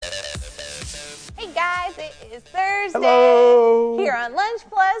It is Thursday. Hello. Here on Lunch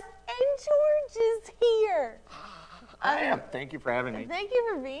Plus, and George is here. Thank you for having me. Thank you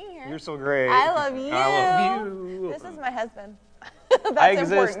for being here. You're so great. I love you. I love you. This is my husband. I That's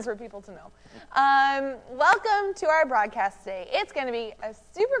exist. important for people to know. Welcome to our broadcast today. It's going to be a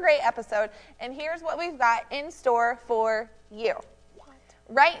super great episode, and here's what we've got in store for you.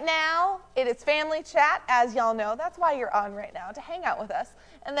 Right now, it is family chat, as y'all know. That's why you're on right now, to hang out with us.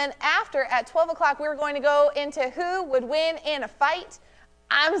 And then after, at 12 o'clock, we're going to go into who would win in a fight.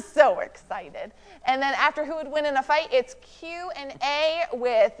 I'm so excited. And then after who would win in a fight, it's Q&A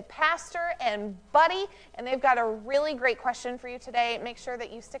with Pastor and Buddy. And they've got a really great question for you today. Make sure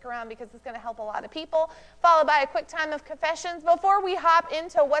that you stick around because it's going to help a lot of people. Followed by a quick time of confessions. Before we hop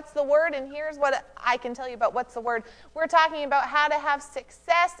into what's the word, and here's what I can tell you about what's the word. We're talking about how to have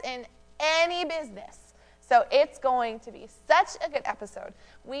success in any business. So it's going to be such a good episode.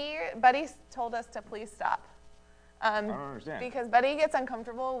 Buddy told us to please stop. I don't understand. Because Buddy gets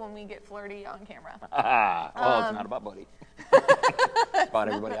uncomfortable when we get flirty on camera. Well, it's not about Buddy. It's about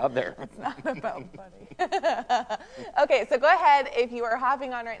everybody out there. It's not about Buddy. Okay, so go ahead if you are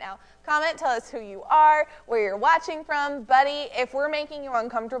hopping on right now. Comment, tell us who you are, where you're watching from. Buddy, if we're making you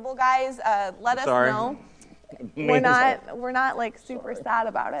uncomfortable, guys, let us know. We're not like super sad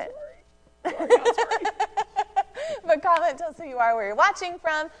about it. But comment, tell us who you are, where you're watching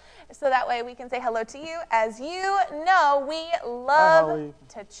from, so that way we can say hello to you. As you know, we love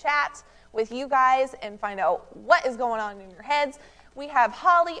to chat with you guys and find out what is going on in your heads. We have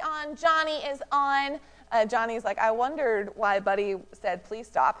Holly on. Johnny is on. Johnny's like, I wondered why Buddy said, please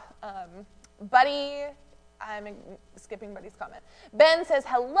stop. Buddy, I'm skipping Buddy's comment. Ben says,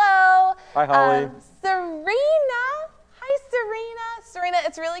 hello. Hi, Holly. Serena. Hi, Serena. Serena,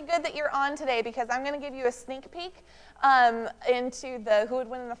 it's really good that you're on today because I'm going to give you a sneak peek into the who would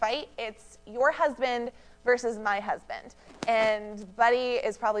win in the fight. It's your husband versus my husband. And Buddy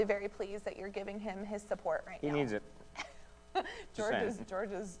is probably very pleased that you're giving him his support right now. He needs it.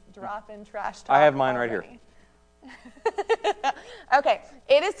 George is dropping trash talk. I have mine right here. Okay,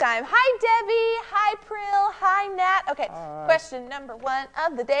 it is time. Hi, Debbie. Hi, Prill. Hi, Nat. Okay, question number 1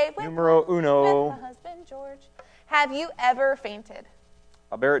 of the day. Numero uno. With my husband, George. Have you ever fainted?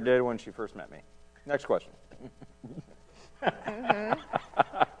 Barrett did when she first met me. Next question. Mm-hmm.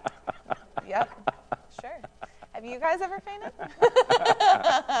 Yep, sure. Have you guys ever fainted?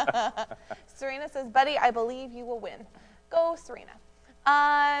 Serena says, Buddy, I believe you will win. Go, Serena.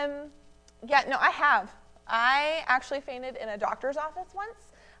 Yeah, no, I have. I actually fainted in a doctor's office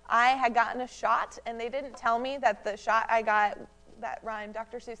once. I had gotten a shot, and they didn't tell me that the shot I got, that rhyme,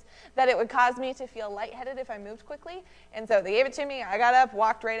 Dr. Seuss, that it would cause me to feel lightheaded if I moved quickly. And so they gave it to me. I got up,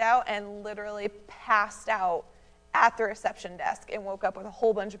 walked right out, and literally passed out at the reception desk and woke up with a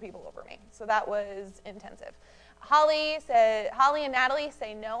whole bunch of people over me. So that was intensive. Holly and Natalie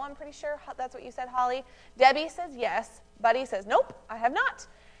say no, I'm pretty sure. That's what you said, Holly. Debbie says yes. Buddy says nope, I have not.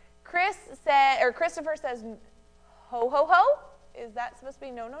 Christopher says ho, ho, ho. Is that supposed to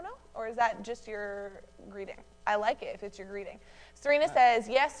be no, no, no? Or is that just your greeting? I like it if it's your greeting. Serena says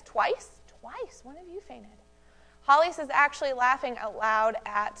yes twice. Twice. When have you fainted? Holly says actually laughing out loud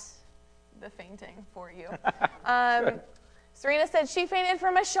at the fainting for you. Serena said she fainted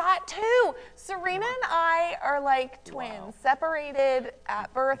from a shot too. Serena and I are like twins, separated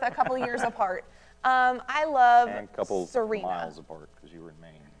at birth, a couple years apart. I love Serena. And a couple miles apart because you were in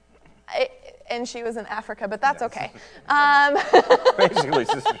Maine. And she was in Africa, but that's okay. Basically,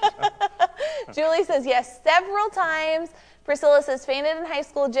 sisters. Julie says yes several times. Priscilla says fainted in high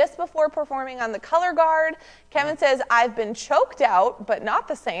school just before performing on the color guard. Kevin says I've been choked out, but not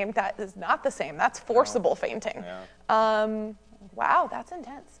the same. That is not the same. That's forcible fainting. Yeah. Wow, that's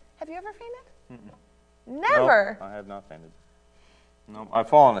intense. Have you ever fainted? Mm-mm. Never. Nope, I have not fainted. Nope, I've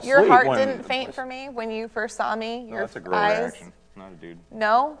fallen asleep. Your heart didn't faint for me when you first saw me? No, that's a girl reaction, not a dude.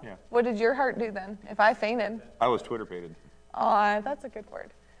 No? Yeah. What did your heart do then if I fainted? I was Twitter-pated. Aw, that's a good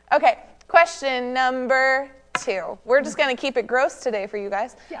word. Okay, question number 2. We're just going to keep it gross today for you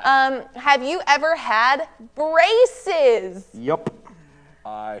guys. Yeah. Have you ever had braces? Yep.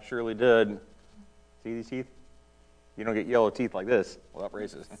 I surely did. See these teeth? You don't get yellow teeth like this without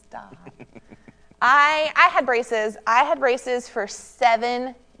braces. Stop. I had braces. I had braces for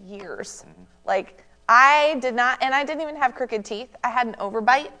 7 years. Mm-hmm. Like, I did not, and I didn't even have crooked teeth. I had an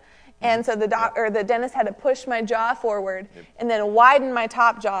overbite. And so the dentist had to push my jaw forward and then widen my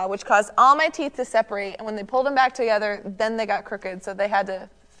top jaw, which caused all my teeth to separate. And when they pulled them back together, then they got crooked. So they had to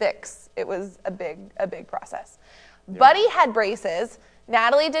fix. It was a big process. Yep. Buddy had braces.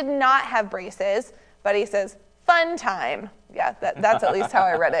 Natalie did not have braces. Buddy says, Fun time. Yeah, that's at least how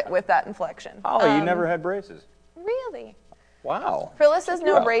I read it with that inflection. Holly, you never had braces. Really? Wow. Prilla says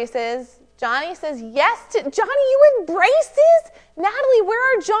no Yeah. braces. Johnny says yes to... Johnny, you in braces? Natalie,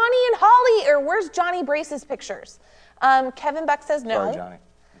 where are Johnny and Holly? Or where's Johnny Braces pictures? Kevin Buck says no. Sorry, Johnny.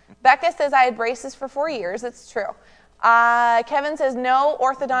 Becca says I had braces for 4 years. It's true. Kevin says no.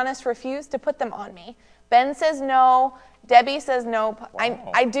 Orthodontist refused to put them on me. Ben says no. Debbie says no.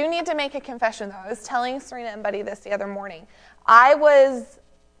 Wow. I do need to make a confession, though. I was telling Serena and Buddy this the other morning. I was...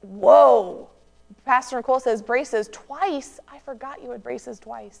 Whoa. Pastor Nicole says braces twice. I forgot you had braces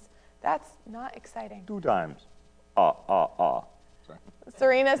twice. That's not exciting. 2 times. Sorry.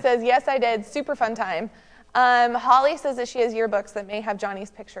 Serena says, yes, I did. Super fun time. Holly says that she has yearbooks that may have Johnny's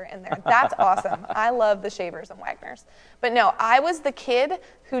picture in there. That's awesome. I love the Shavers and Wagners. But no, I was the kid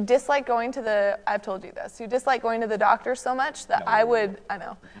who disliked going to the, I've told you this, who disliked going to the doctor so much that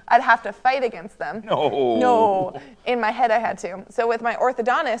I'd have to fight against them. No. In my head I had to. So with my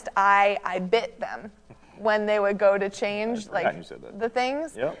orthodontist, I bit them when they would go to change the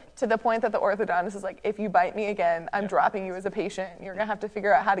things, to the point that the orthodontist is like, if you bite me again, I'm dropping you as a patient. You're gonna have to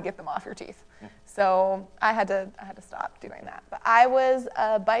figure out how to get them off your teeth. So I had to stop doing that. But I was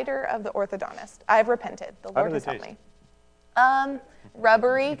a biter of the orthodontist. I've repented. The Lord has helped me.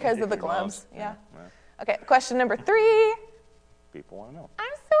 Rubbery because of the gloves. Yeah. Okay, question number 3. People want to know.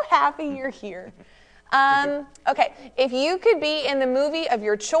 I'm so happy you're here. Okay, if you could be in the movie of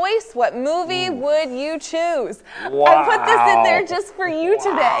your choice, what movie would you choose? Wow. I put this in there just for you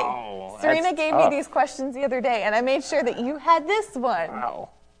today. Serena That's gave tough. me these questions the other day, and I made sure that you had this one. Wow.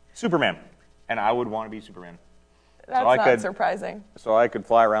 Superman. And I would want to be Superman. That's not surprising. So I could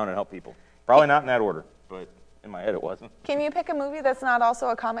fly around and help people. Probably not in that order, but in my head it wasn't. Can you pick a movie that's not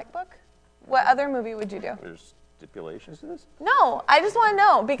also a comic book? What other movie would you do? There's stipulations to this? No, I just want to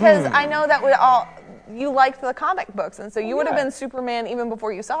know, because I know that you liked the comic books, and so you would have been Superman even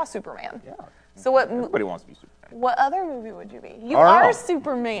before you saw Superman. Yeah. So Everybody wants to be Superman. What other movie would you be? You I don't are know.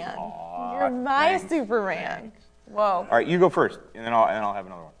 Superman. Aw, You're my thanks. Superman. Whoa. All right, you go first, and then I'll have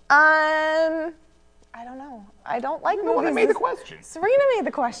another one. I don't know. I don't like You're the movies. one that made the question. Serena made the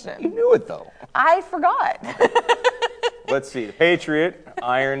You question. knew it, though. I forgot. Let's see. The Patriot,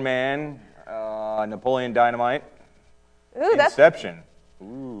 Iron Man, Napoleon Dynamite, Ooh, that's Inception.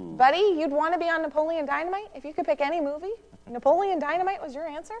 Ooh. Buddy, you'd want to be on Napoleon Dynamite if you could pick any movie? Napoleon Dynamite was your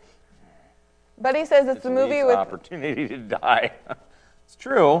answer? Buddy says it's the movie Least with opportunity to die. It's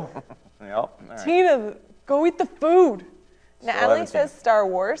true. Yep. All right. Tina, go eat the food. Natalie haven't seen says Star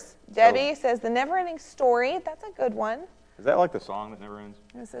Wars. Debbie says The Never-Ending Story. That's a good one. Is that like the song that never ends?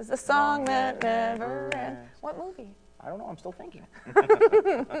 This is a song that never ends. What movie? I don't know. I'm still thinking.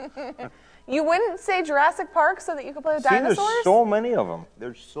 You wouldn't say Jurassic Park so that you could play with See, dinosaurs? there's so many of them.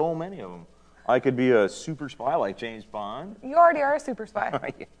 There's so many of them. I could be a super spy like James Bond. You already are a super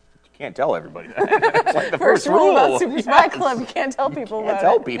spy. You can't tell everybody that. It's like the First first rule about rule. Super Spy Club, you can't tell people Can't about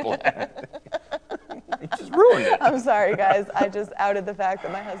tell it. people that. You just ruined it. I'm sorry, guys. I just outed the fact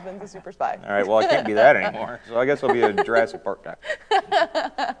that my husband's a super spy. All right, well, I can't be that anymore. So I guess I'll be a Jurassic Park guy.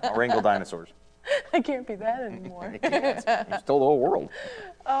 I'll wrangle dinosaurs. I can't be that anymore. You can't. You stole the whole world.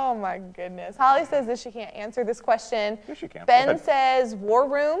 Oh, my goodness. Holly says that she can't answer this question. Yes, you can. Go Ben ahead. says War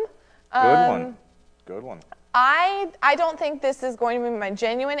Room. Good one. Good one. I don't think this is going to be my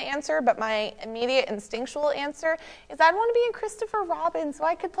genuine answer, but my immediate instinctual answer is I'd want to be in Christopher Robin so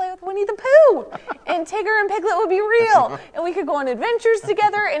I could play with Winnie the Pooh. And Tigger and Piglet would be real. And we could go on adventures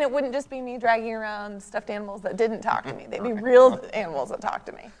together, and it wouldn't just be me dragging around stuffed animals that didn't talk to me. They'd be real animals that talk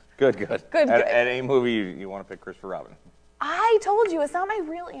to me. Good. Good. At any movie, you want to pick Christopher Robin. I told you, it's not my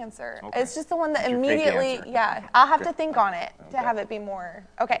real answer. Okay. It's just the one that It's your fake immediately, answer. yeah, I'll have to think on it to have it be more,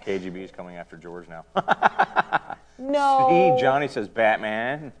 okay. KGB is coming after George now. No. See, Johnny says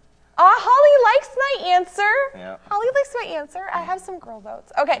Batman. Holly likes my answer. Yeah. Holly likes my answer. I have some girl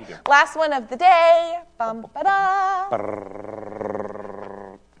votes. Okay, You do. last one of the day. Bum, ba-da. That's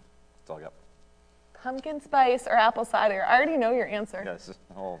all I got. Pumpkin spice or apple cider. I already know your answer. Yes.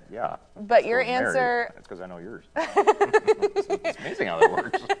 Oh, yeah. But your We're married. answer, That's because I know yours. It's amazing how that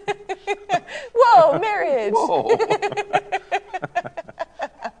works. whoa, marriage. Whoa.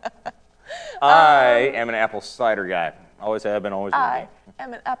 I am an apple cider guy. Always have been, always will I be.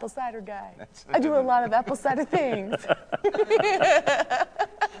 am an apple cider guy. I do a lot of apple cider things.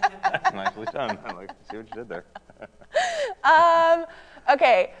 Nicely done. I like to see what you did there.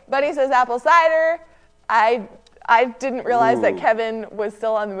 Okay, Buddy says apple cider. I didn't realize that Ooh. Kevin was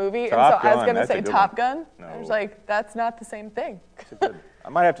still on the movie, Top and so I was Gun, going to that's a say good Top one. Gun. No. I was like, that's not the same thing. That's good. I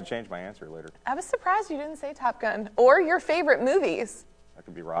might have to change my answer later. I was surprised you didn't say Top Gun or your favorite movies. That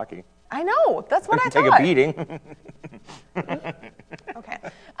could be Rocky. I know. That's what I Take thought. a beating. Okay.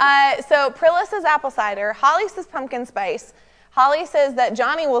 So Prilla says apple cider. Holly says pumpkin spice. Holly says that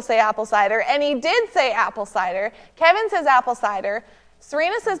Johnny will say apple cider, and he did say apple cider. Kevin says apple cider.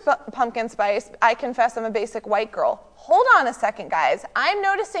 Serena says pumpkin spice. I confess I'm a basic white girl. Hold on a second, guys. I'm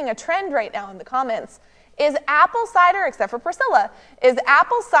noticing a trend right now in the comments. Is apple cider, except for Priscilla, is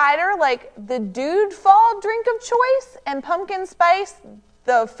apple cider like the dude fall drink of choice and pumpkin spice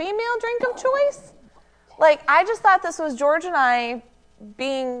the female drink of choice? Like, I just thought this was George and I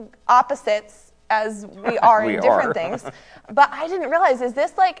being opposites as we are in different things. But I didn't realize, is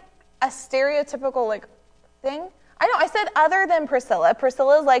this like a stereotypical like thing? I know, I said other than Priscilla.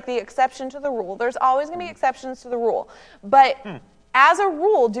 Priscilla's like the exception to the rule. There's always going to be exceptions to the rule. But as a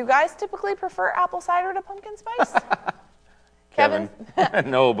rule, do guys typically prefer apple cider to pumpkin spice? Kevin?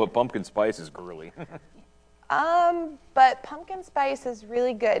 No, but pumpkin spice is girly. But pumpkin spice is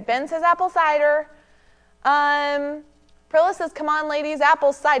really good. Ben says apple cider. Prilla says, come on, ladies,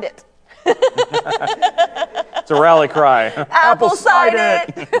 apple cider it. It's a rally cry. Apple cider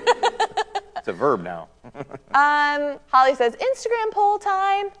it. It's a verb now. Holly says, Instagram poll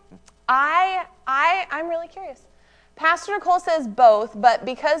time. I'm really curious. Pastor Nicole says both, but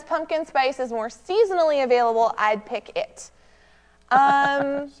because pumpkin spice is more seasonally available, I'd pick it.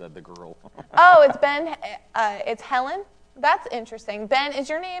 Said the girl. Oh, it's Ben. It's Helen. That's interesting. Ben, is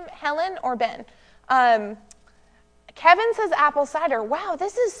your name Helen or Ben? Kevin says apple cider. Wow,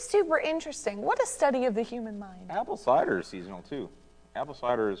 this is super interesting. What a study of the human mind. Apple cider is seasonal too. Apple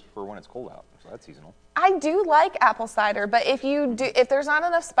cider is for when it's cold out, so that's seasonal. I do like apple cider, but if there's not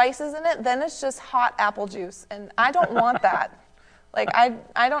enough spices in it, then it's just hot apple juice, and I don't want that. Like,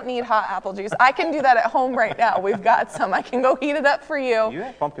 I don't need hot apple juice. I can do that at home right now. We've got some. I can go heat it up for you. You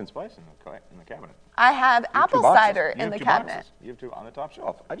have pumpkin spice in the cabinet. I have apple cider in the cabinet. Boxes. You have two on the top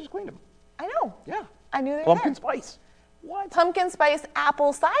shelf. I just cleaned them. I know. Yeah. I knew they were Pumpkin there. spice. What? Pumpkin spice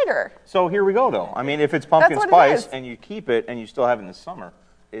apple cider. So here we go, though. I mean, if it's pumpkin That's what it spice is. and you keep it and you still have it in the summer,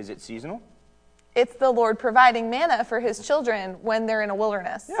 is it seasonal? It's the Lord providing manna for his children when they're in a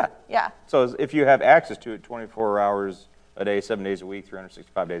wilderness. Yeah. Yeah. So if you have access to it 24 hours a day, 7 days a week,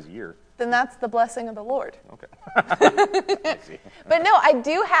 365 days a year. Then that's the blessing of the Lord. Okay. I see. But no, I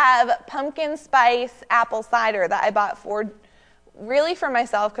do have pumpkin spice apple cider that I bought really for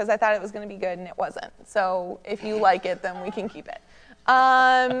myself because I thought it was going to be good and it wasn't. So if you like it, then we can keep it. No,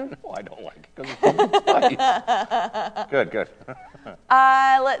 I don't like it because it's pumpkin spice. Good.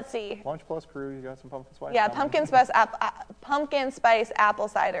 Let's see. Lunch Plus crew, you got some pumpkin spice? Yeah, pumpkin spice apple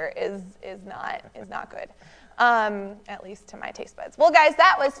cider is not good. At least to my taste buds. Well, guys,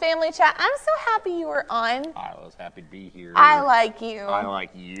 that was Family Chat. I'm so happy you were on. I was happy to be here. I like you. I like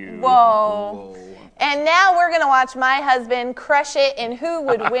you. Whoa. And now we're going to watch my husband crush it in who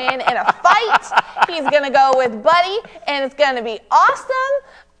would win in a fight. He's going to go with Buddy, and it's going to be awesome.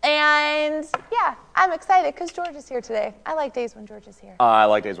 And, yeah, I'm excited because George is here today. I like days when George is here. I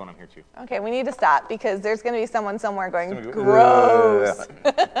like days when I'm here, too. Okay, we need to stop because there's going to be someone somewhere going, gross.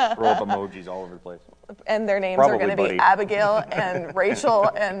 Throw up emojis all over the place. And their names Probably are going to be Buddy. Abigail and Rachel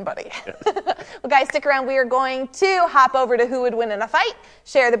and Buddy. Well, guys, stick around. We are going to hop over to Who Would Win in a Fight,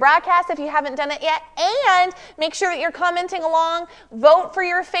 share the broadcast if you haven't done it yet, and make sure that you're commenting along. Vote for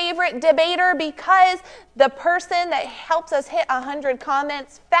your favorite debater because the person that helps us hit 100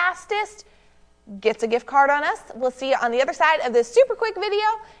 comments fastest gets a gift card on us. We'll see you on the other side of this super quick video,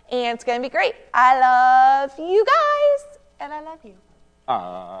 and it's going to be great. I love you guys, and I love you.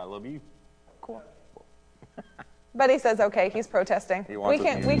 I love you. Cool. Buddy says okay. He's protesting. He wants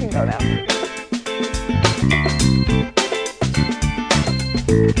We can go now.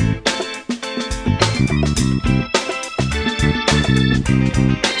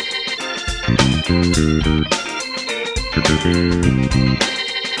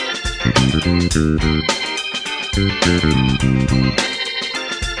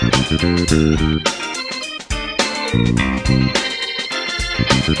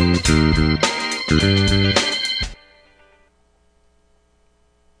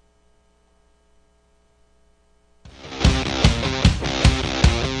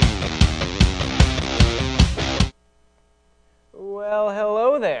 Well,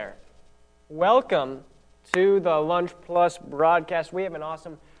 hello there. Welcome to the Lunch Plus broadcast. We have an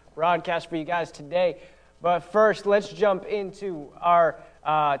awesome broadcast for you guys today. But first, let's jump into our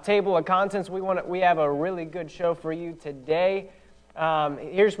table of contents. We have a really good show for you today.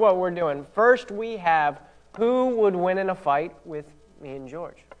 Here's what we're doing. First, we have Who Would Win in a Fight with me and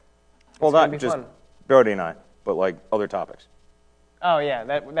George. Well, gonna not be just fun. Brody and I, but like other topics. Oh, yeah,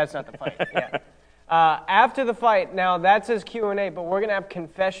 that's not the fight. Yeah. After the fight, now that says Q&A, but we're going to have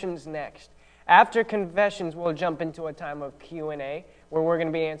confessions next. After confessions, we'll jump into a time of Q&A, where we're going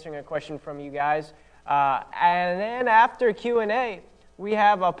to be answering a question from you guys. And then after Q&A, we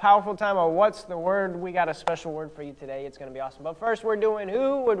have a powerful time of What's the Word? We got a special word for you today. It's going to be awesome. But first, we're doing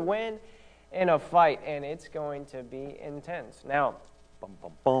Who Would Win in a Fight, and it's going to be intense. Now,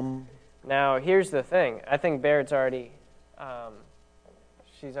 here's the thing. I think Barrett's already,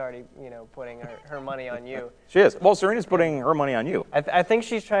 she's already, putting her money on you. She is. Well, Serena's putting her money on you. I think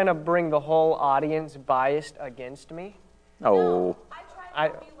she's trying to bring the whole audience biased against me. No. I tried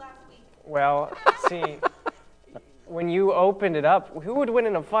to help you last week. Well, see, when you opened it up, who would win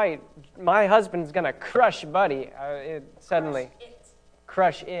in a fight? My husband's going to crush Buddy.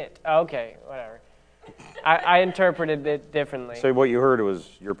 Crush it. Okay, whatever. I interpreted it differently. So what you heard was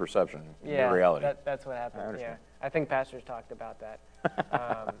your perception, your reality. That's what happened. I think pastors talked about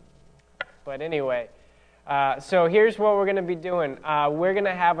that. But anyway, so here's what we're going to be doing. We're going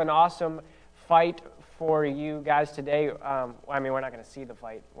to have an awesome fight for you guys today. We're not going to see the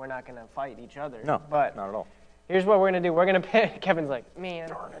fight. We're not going to fight each other. No, but not at all. Here's what we're going to do. We're going to Kevin's like, man.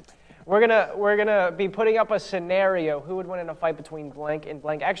 Darn it. We're gonna be putting up a scenario. Who would win in a fight between blank and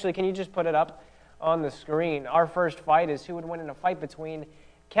blank? Actually, can you just put it up on the screen? Our first fight is who would win in a fight between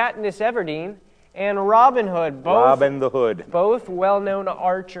Katniss Everdeen and Robin Hood. Robin the Hood. Both well-known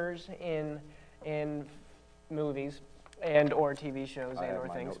archers in movies and or TV shows and or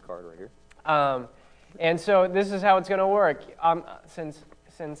things. I have my note card right here. And so this is how it's going to work.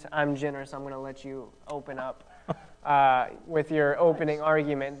 Since I'm generous, I'm going to let you open up with your opening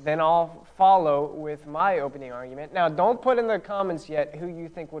argument. Then I'll follow with my opening argument. Now, don't put in the comments yet who you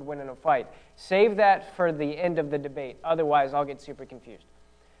think would win in a fight. Save that for the end of the debate. Otherwise, I'll get super confused.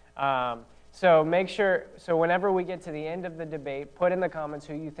 So make sure, whenever we get to the end of the debate, put in the comments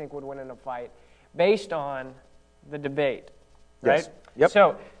who you think would win in a fight based on the debate. Right? Yes.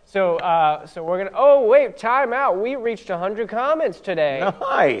 Yep. So we're going to, oh, wait, time out. We reached 100 comments today.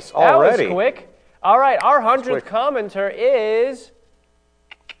 Nice. Already. That was quick. All right, our 100th commenter is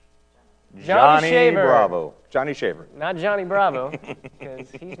Johnny Shaver. Bravo. Johnny Shaver. Not Johnny Bravo,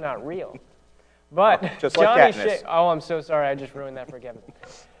 because he's not real. But just Johnny like Katniss. Oh, I'm so sorry. I just ruined that for Kevin.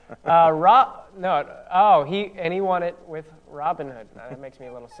 He won it with Robin Hood. That makes me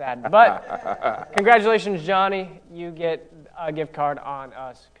a little sad. But congratulations, Johnny. You get a gift card on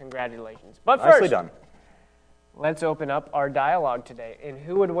us. Congratulations. But first, nicely done. Let's open up our dialogue today. And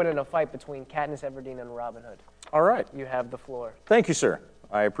who would win in a fight between Katniss Everdeen and Robin Hood? All right. You have the floor. Thank you, sir.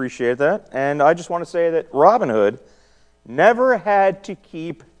 I appreciate that. And I just want to say that Robin Hood never had to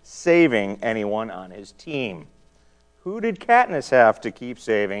keep saving anyone on his team. Who did Katniss have to keep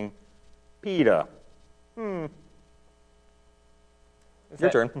saving? Peeta. Your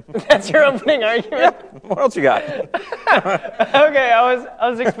turn. That's your opening argument? Yeah. What else you got? Okay, I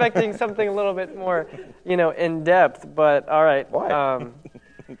was expecting something a little bit more, in depth, but all right. Why?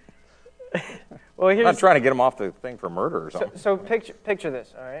 Well, I'm not trying to get him off the thing for murder or something. So picture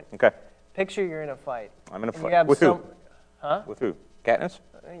this, all right? Okay. Picture you're in a fight. I'm in a fight. With who? Huh? With who? Katniss?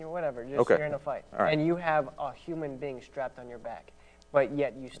 Whatever. Just okay. You're in a fight. All right. And you have a human being strapped on your back, but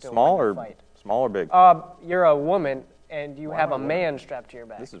yet you still want to fight. Small or big? You're a woman, and you have a man strapped to your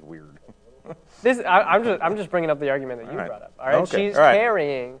back. This is weird. I'm just bringing up the argument that you brought up. All right, okay. She's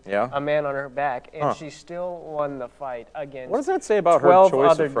carrying Yeah. a man on her back, and she still won the fight against. What does that say about her 12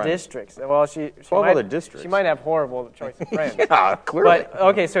 choice other of friends? districts? Well, she 12 might, other districts. She might have horrible choice of friends. Yeah, clearly. But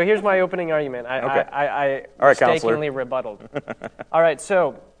okay, so here's my opening argument. I All right, mistakenly rebutted. All right,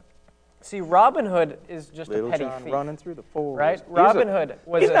 so. See, Robin Hood is just Little a petty John thief, running through the forest. right? Robin Hood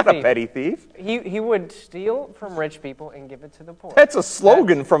was he's a not thief. a petty thief. He would steal from rich people and give it to the poor. That's a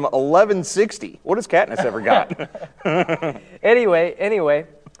slogan from 1160. What has Katniss ever got? Anyway.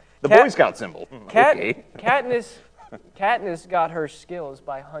 The Boy Scout symbol. Okay. Katniss got her skills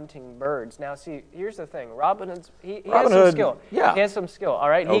by hunting birds. Now, see, here's the thing. Robin has some skill. Yeah. He has some skill, all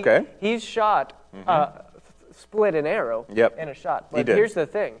right? Okay. He's shot... split an arrow in a shot. But here's the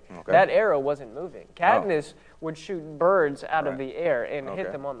thing. Okay. That arrow wasn't moving. Katniss would shoot birds out of the air and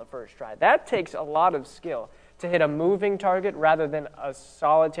hit them on the first try. That takes a lot of skill to hit a moving target rather than a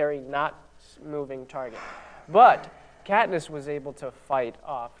solitary, not moving target. But Katniss was able to fight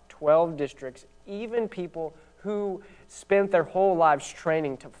off 12 districts, even people who spent their whole lives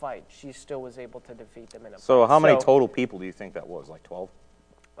training to fight. She still was able to defeat them in a fight. So how many total people do you think that was? Like 12?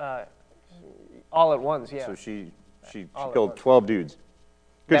 All at once, yeah. So she killed 12 dudes.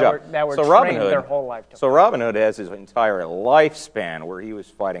 Good job. That were trained their whole life to fight. So Robin Hood has his entire lifespan where he was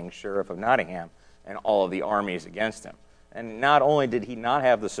fighting Sheriff of Nottingham and all of the armies against him. And not only did he not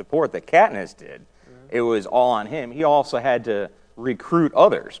have the support that Katniss did, It was all on him. He also had to recruit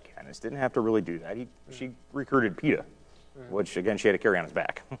others. Katniss didn't have to really do that. She recruited Peeta, which, again, she had to carry on his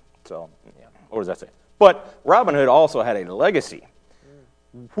back. So, what does that say? But Robin Hood also had a legacy.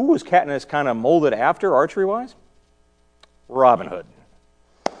 Who was Katniss kind of molded after, archery-wise? Robin Hood.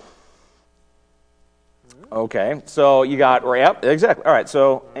 Okay, so you got, yep, exactly. All right,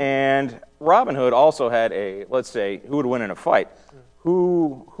 so, and Robin Hood also had a, let's say, who would win in a fight?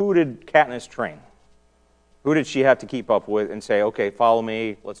 Who did Katniss train? Who did she have to keep up with and say, okay, follow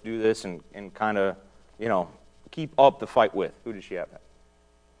me, let's do this, and kind of, keep up the fight with? Who did she have?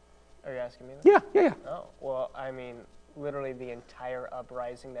 Are you asking me that? Yeah. Oh, well, I mean, literally the entire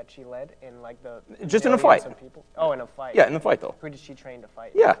uprising that she led in, like, the Just in a fight. of people. Oh, in a fight. Yeah, in the fight, though. Who did she train to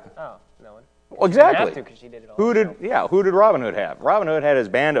fight? Yeah. Oh, no one. Well, exactly. She didn't have to because she did it all herself. Who did Robin Hood have? Robin Hood had his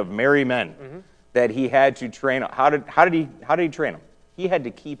band of merry men that he had to train. How did he train them? He had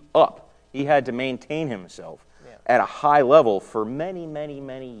to keep up. He had to maintain himself at a high level for many, many,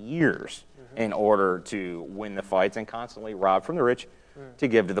 many years in order to win the fights and constantly rob from the rich to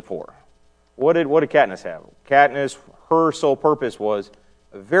give to the poor. What did Katniss have? Katniss, her sole purpose was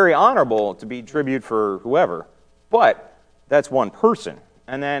very honorable to be tribute for whoever, but that's one person.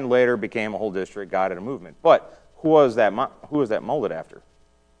 And then later became a whole district, got it a movement. But who was that molded after?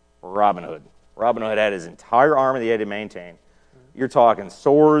 Robin Hood. Robin Hood had his entire army that he had to maintain. You're talking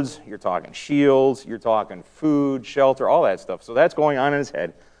swords, you're talking shields, you're talking food, shelter, all that stuff. So that's going on in his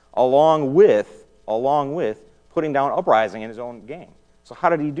head, along with putting down uprising in his own game. So how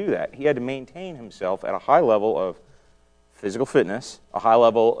did he do that? He had to maintain himself at a high level of physical fitness, a high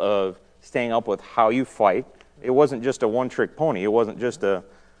level of staying up with how you fight. It wasn't just a one-trick pony. It wasn't just an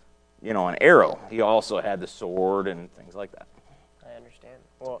arrow. He also had the sword and things like that. I understand.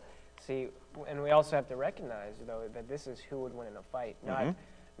 Well, see, and we also have to recognize, though, that this is who would win in a fight,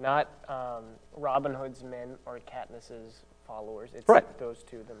 not Robin Hood's men or Katniss's followers. It's those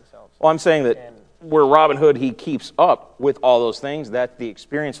two themselves. Well, I'm saying that where Robin Hood, he keeps up with all those things, that's the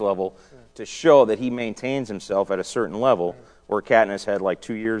experience level to show that he maintains himself at a certain level, where Katniss had like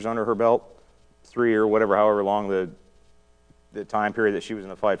 2 years under her belt, 3 or whatever, however long the time period that she was in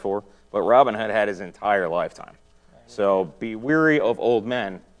the fight for. But Robin Hood had his entire lifetime. So be weary of old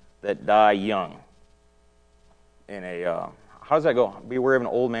men that die young. How does that go? Be wary of an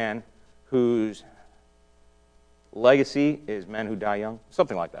old man whose legacy is men who die young?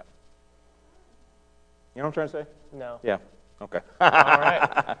 Something like that. You know what I'm trying to say? No. Yeah. Okay.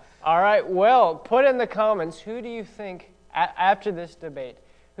 All right. Well, put in the comments, who do you think, after this debate,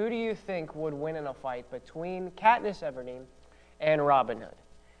 who do you think would win in a fight between Katniss Everdeen and Robin Hood?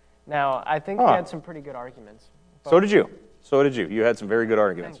 Now, I think we had some pretty good arguments. So did you. You had some very good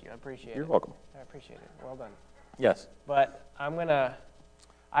arguments. Thank you. I appreciate it. You're welcome. I appreciate it. Well done. Yes. But I've gone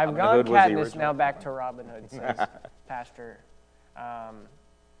Hood was the Katniss original. now back to Robin Hood, says Pastor. I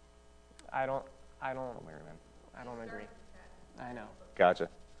don't agree. I know. Gotcha.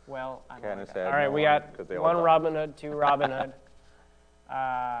 Well, I don't Katniss like that. had All right, more we got 'cause they all one died. Robin Hood, two Robin Hood.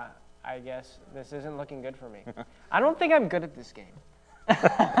 I guess this isn't looking good for me. I don't think I'm good at this game.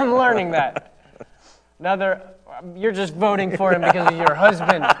 I'm learning that. You're just voting for him because of your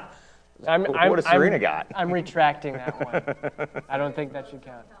husband. What has Serena got? I'm retracting that one. I don't think that should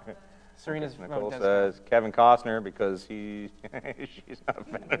count. Serena's Nicole vote does says Kevin Costner because she's not a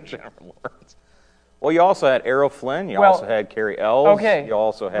fan of Jennifer Lawrence. Well, you also had Errol Flynn. You also had Carrie Ells. Okay. You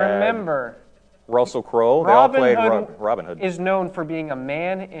also had Remember, Russell Crowe. They all played Hood Robin Hood. is known for being a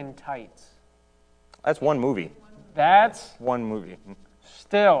man in tights. That's one movie. That's One movie.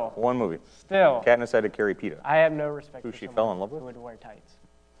 still. Katniss had to carry Peeta. I have no respect Who for she someone fell in love with? who would wear tights,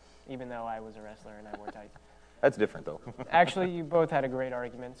 even though I was a wrestler and I wore tights. That's different, though. Actually, you both had a great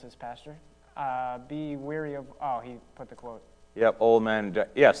argument, says Pastor. Be weary of. Oh, he put the quote. Yep, old man.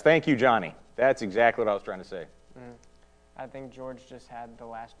 Yes, thank you, Johnny. That's exactly what I was trying to say. I think George just had the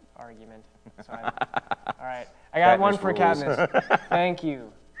last argument. So all right, I got one for rules. Katniss. Thank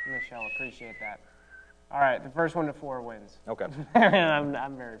you, Michelle. Appreciate that. All right, the first 1 to 4 wins. Okay.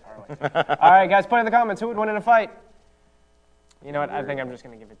 I'm very far away. All right, guys, put in the comments who would win in a fight. You know what? I think I'm just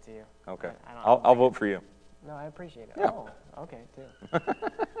going to give it to you. Okay. I'll I'll vote for you. No, I appreciate it. Yeah. Oh, okay, too.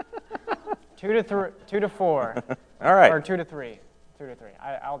 2 to 4. All right. Or 2 to 3. 2 to 3.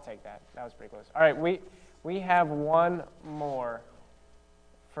 I'll take that. That was pretty close. All right, we have one more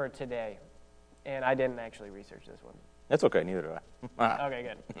for today, and I didn't actually research this one. That's okay. Neither do I. Okay,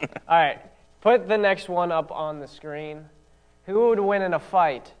 good. All right, put the next one up on the screen. Who would win in a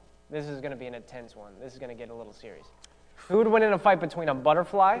fight? This is going to be an intense one. This is going to get a little serious. Who would win in a fight between a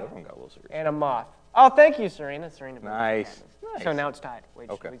butterfly That one got a little serious. and a moth? Oh, thank you, Serena. Serena. Nice. So now it's tied. Wait,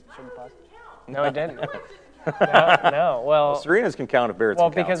 Okay. should we pause? No, it didn't. No. Well, Serena's can count if Barrett's well,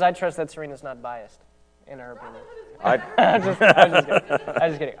 can count. because I trust that Serena's not biased in her opinion. I, I'm just kidding. I'm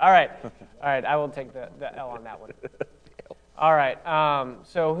just kidding. All right. I will take the L on that one. All right.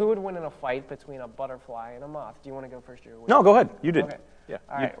 So who would win in a fight between a butterfly and a moth? Do you want to go first, or no, go ahead. You did. Okay. Yeah.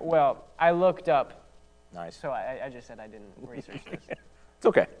 All right. Well, I looked up. Nice. So I just said I didn't research this. It's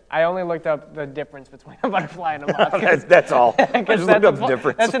okay. I only looked up the difference between a butterfly and a moth. That's all. I just looked up the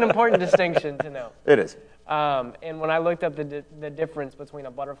difference. That's an important distinction to know. It is. And when I looked up the difference between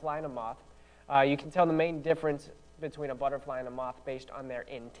a butterfly and a moth, you can tell the main difference between a butterfly and a moth based on their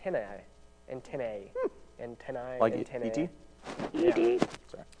antennae. Antennae. Like antennae. E.T.? Yeah.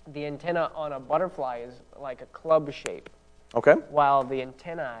 Sorry. The antenna on a butterfly is like a club shape, Okay. while the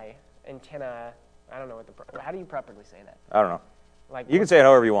antenna, I don't know how do you properly say that? I don't know. Like You can say it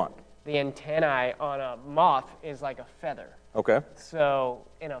however you want. the antennae on a moth is like a feather. Okay. So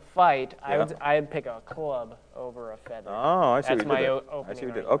in a fight, Yeah. I'd pick a club over a feather. Oh, I see That's what you my did. opening I see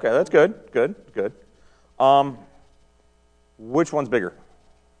what you did. argument. Okay, that's good. Which one's bigger?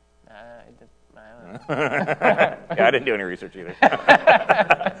 I don't know. Yeah, I didn't do any research either.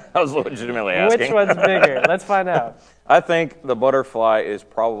 I was legitimately asking. Which one's bigger? Let's find out. I think the butterfly is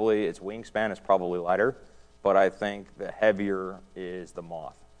probably, its wingspan is probably lighter, but I think the heavier is the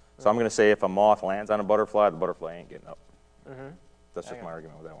moth. So I'm going to say if a moth lands on a butterfly, the butterfly ain't getting up. That's just my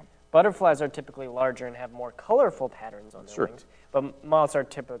argument with that one. Butterflies are typically larger and have more colorful patterns on their Sure. wings, but moths are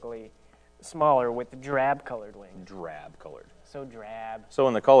typically smaller with drab-colored wings. Drab colored. So drab. So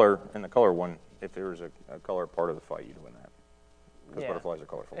in the color one, if there was a color part of the fight, you'd win that. Because Yeah. butterflies are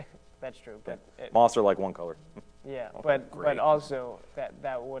colorful. That's true. But Moths are like one color. yeah, great. but also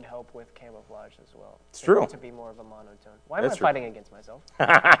that would help with camouflage as well. It's true. To be more of a monotone. Why That's am I true. fighting against myself?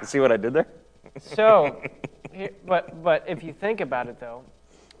 See what I did there? So, but if you think about it though,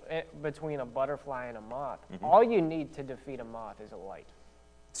 between a butterfly and a moth, all you need to defeat a moth is a light.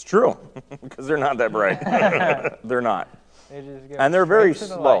 It's true, because they're not that bright. They're not. They just go And they're very straight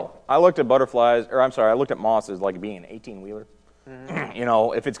to the slow. I looked at I looked at moths as like being an 18-wheeler. You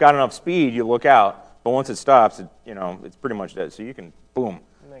know, if it's got enough speed, you look out, but once it stops, it's pretty much dead. So you can, boom.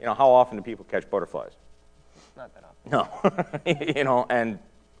 How often do people catch butterflies? Not that often. No. And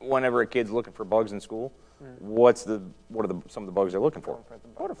whenever a kid's looking for bugs in school, what are some of the bugs they're looking for? For the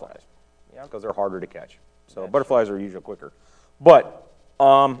Butterflies. Yep. Because they're harder to catch. So butterflies are usually quicker. But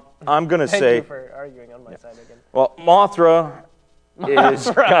I'm going to Thank say, you for arguing on my side again. well, Mothra is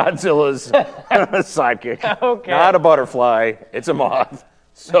Godzilla's sidekick. Okay. Not a butterfly, it's a moth.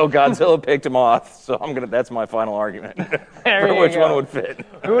 So Godzilla picked a moth, so that's my final argument There for you which go. one would fit.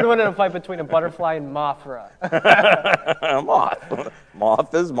 Who would win in a fight between a butterfly and Mothra? A moth.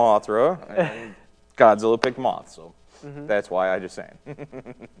 Moth is Mothra, and Godzilla picked moth, so that's why I just saying.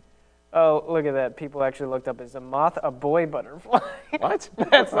 Oh, look at that. People actually looked up, is a moth a boy butterfly? What?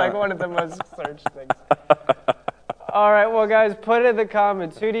 That's like one of the most searched things. All right, well, guys, put it in the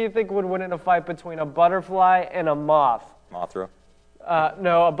comments. Who do you think would win in a fight between a butterfly and a moth? Mothra.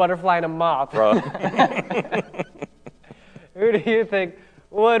 No, a butterfly and a moth. Bro. Who do you think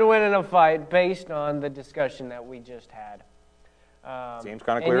would win in a fight based on the discussion that we just had? Seems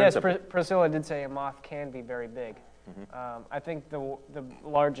kind of And clear. yes, and simple. Priscilla did say a moth can be very big. I think the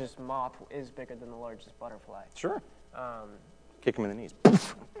largest moth is bigger than the largest butterfly. Sure. Kick him in the knees.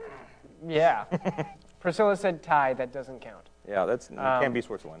 Yeah. Priscilla said tie, that doesn't count. Yeah, you can't be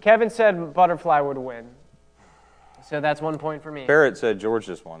Switzerland. Kevin said butterfly would win. So that's 1 point for me. Barrett said George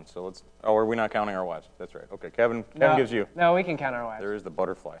just won, so let's. Oh, are we not counting our wives? That's right. Okay, Kevin gives you. No, we can count our wives. There is the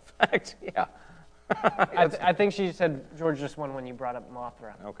butterfly fact. Yeah. I think she said George just won when you brought up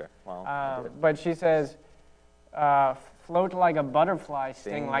Mothra. Okay. Well. I did. But she says, float like a butterfly,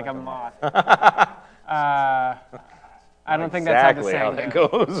 sting like a moth. I don't think that's how the Exactly how saying that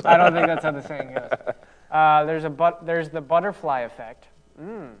goes. goes. I don't think that's how the saying goes. There's the butterfly effect.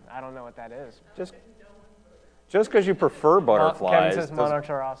 I don't know what that is. Just because you prefer butterflies. Kevin says doesn't- monarchs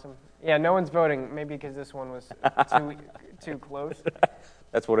are awesome. Yeah, no one's voting. Maybe because this one was too close.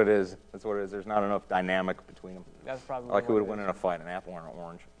 That's what it is. That's what it is. There's not enough dynamic between them. That's probably Like who what would it win is. in a fight, an apple or an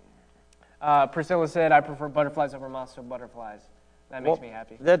orange? Priscilla said, I prefer butterflies over moths, so butterflies. That makes me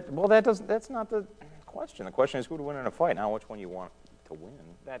happy. That's not the question. The question is who would win in a fight, not which one you want to win.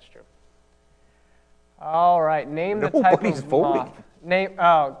 That's true. All right, name the type Nobody's of voting.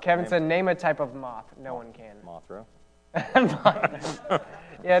 moth. Kevin said, name a type of moth. No one can. Mothra.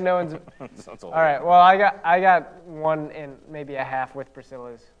 Yeah, no one's. That's All right, well, I got one and maybe a half with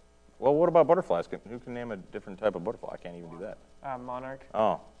Priscilla's Well, what about butterflies? Who can name a different type of butterfly? I can't even do that. monarch.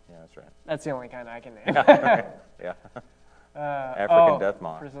 Oh, yeah, that's right. That's the only kind I can name. Yeah. African death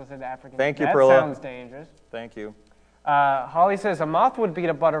moth. Priscilla said African. Thank you, that Prilla. Sounds dangerous. Thank you. Holly says a moth would beat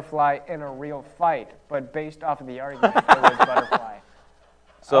a butterfly in a real fight, but based off of the argument, it was butterfly.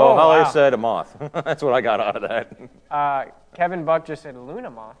 So Holly wow. said a moth. That's what I got out of that. Kevin Buck just said Luna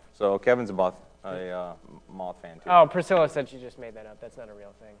moth. So Kevin's a moth fan too. Oh, Priscilla said she just made that up. That's not a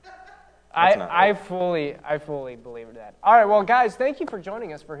real thing. I fully believe that. All right, well, guys, thank you for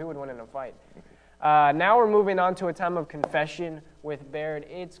joining us for Who Would Win in a Fight. Now we're moving on to a time of confession with Baird.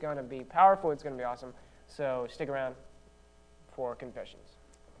 It's going to be powerful. It's going to be awesome. So stick around for confessions.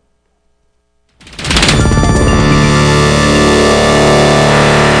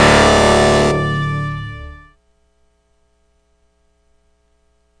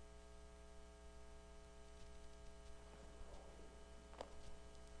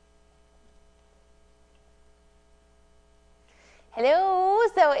 Hello,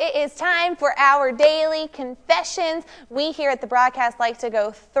 so it is time for our daily confessions. We here at the broadcast like to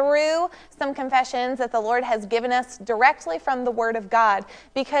go through some confessions that the Lord has given us directly from the Word of God,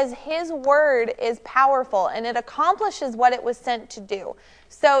 because His Word is powerful and it accomplishes what it was sent to do.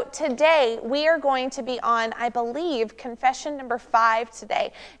 So today we are going to be on, I believe, confession number 5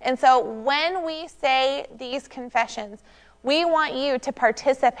 today. And so when we say these confessions, we want you to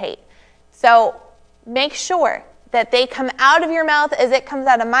participate. So make sure that they come out of your mouth as it comes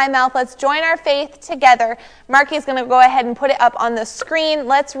out of my mouth. Let's join our faith together. Marky's going to go ahead and put it up on the screen.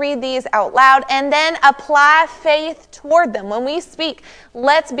 Let's read these out loud and then apply faith toward them. When we speak,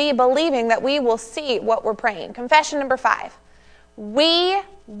 let's be believing that we will see what we're praying. Confession number 5. We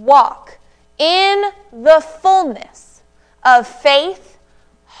walk in the fullness of faith,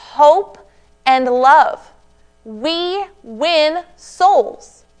 hope, and love. We win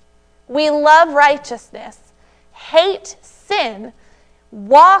souls. We love righteousness, hate sin,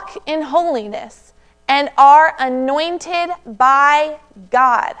 walk in holiness, and are anointed by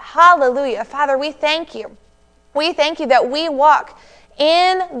God. Hallelujah. Father, we thank you. We thank you that we walk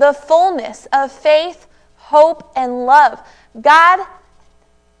in the fullness of faith, hope, and love. God,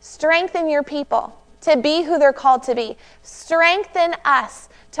 strengthen your people to be who they're called to be. Strengthen us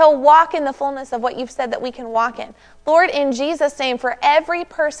to walk in the fullness of what you've said that we can walk in. Lord, in Jesus' name, for every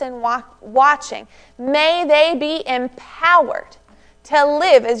person watching, may they be empowered to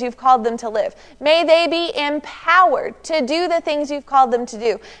live as you've called them to live. May they be empowered to do the things you've called them to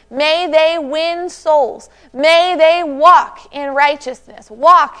do. May they win souls. May they walk in righteousness,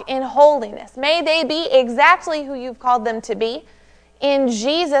 walk in holiness. May they be exactly who you've called them to be. In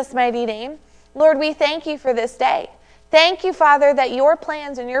Jesus' mighty name, Lord, we thank you for this day. Thank you, Father, that your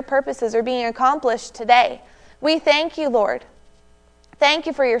plans and your purposes are being accomplished today. We thank you, Lord. Thank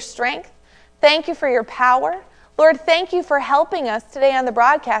you for your strength. Thank you for your power. Lord, thank you for helping us today on the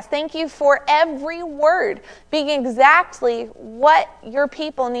broadcast. Thank you for every word being exactly what your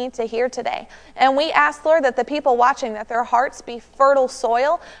people need to hear today. And we ask, Lord, that the people watching, that their hearts be fertile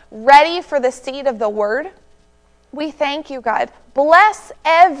soil, ready for the seed of the word. We thank you, God. Bless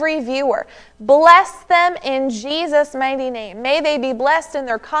every viewer. Bless them in Jesus' mighty name. May they be blessed in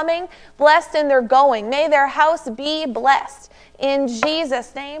their coming, blessed in their going. May their house be blessed. In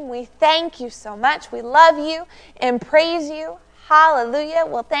Jesus' name, we thank you so much. We love you and praise you. Hallelujah.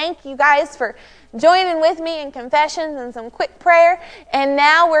 Well, thank you guys for joining with me in confessions and some quick prayer. And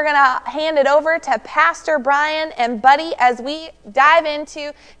now we're going to hand it over to Pastor Brian and Buddy as we dive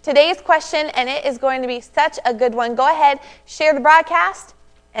into today's question, and it is going to be such a good one. Go ahead, share the broadcast,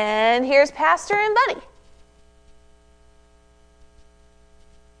 and here's Pastor and Buddy.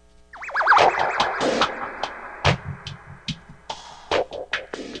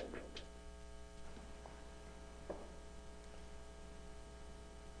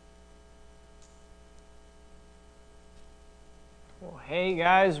 Hey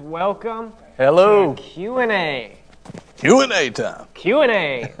guys, welcome. Hello. To Q&A. Q&A time.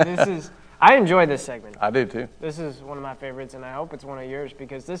 Q&A. I enjoy this segment. I do too. This is one of my favorites, and I hope it's one of yours,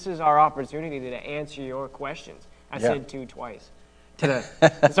 because this is our opportunity to answer your questions. I said two twice.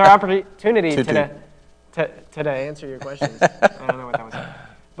 It's our opportunity to answer your questions. I don't know what that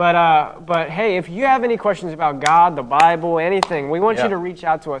was. But hey, if you have any questions about God, the Bible, anything, we want you to reach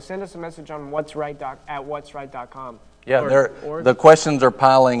out to us. Send us a message on whatsright.com. Yeah, the questions are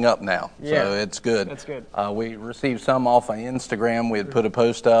piling up now, so it's good. That's good. We received some off on Instagram. We had put a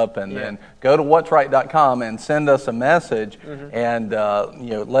post up, and then go to whatsright.com and send us a message, and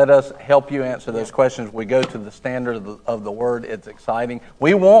let us help you answer those questions. We go to the standard of the Word. It's exciting.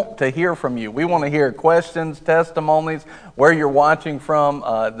 We want to hear from you. We want to hear questions, testimonies, where you're watching from.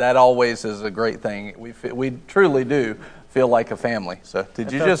 That always is a great thing. We truly do feel like a family. So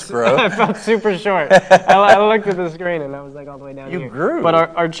did you just grow? I felt super short. I looked at the screen and I was like all the way down here. You grew. But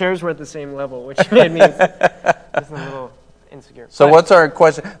our chairs were at the same level, which made me just a little insecure. So what's our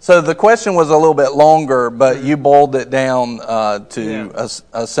question? So the question was a little bit longer, but you boiled it down to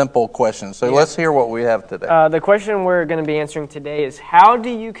a simple question. So let's hear what we have today. The question we're going to be answering today is, how do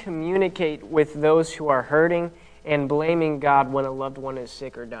you communicate with those who are hurting and blaming God when a loved one is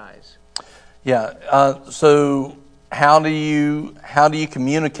sick or dies? Yeah. So how do you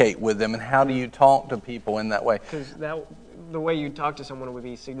communicate with them, and how do you talk to people in that way? Because the way you talk to someone would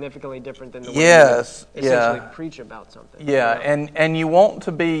be significantly different than the way you essentially preach about something. Yeah, and you want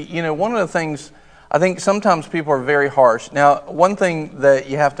to be, one of the things, I think sometimes people are very harsh. Now, one thing that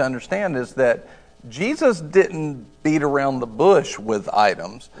you have to understand is that Jesus didn't beat around the bush with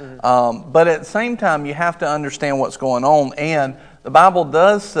items, but at the same time, you have to understand what's going on. And the Bible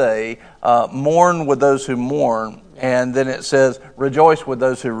does say, mourn with those who mourn, and then it says, rejoice with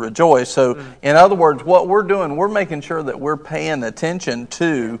those who rejoice. So, in other words, what we're doing, we're making sure that we're paying attention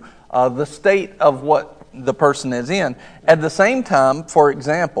to the state of what the person is in. At the same time, for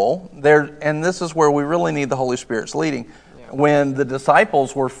example, and this is where we really need the Holy Spirit's leading. When the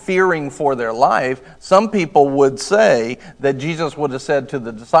disciples were fearing for their life, some people would say that Jesus would have said to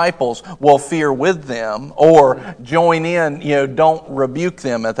the disciples, well, fear with them, or join in, don't rebuke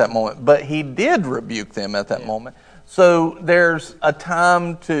them at that moment. But he did rebuke them at that moment. So there's a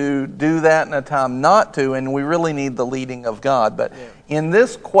time to do that and a time not to, and we really need the leading of God. But in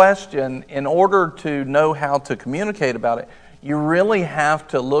this question, in order to know how to communicate about it, you really have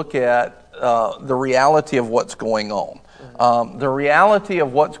to look at the reality of what's going on. The reality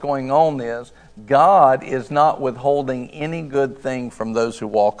of what's going on is God is not withholding any good thing from those who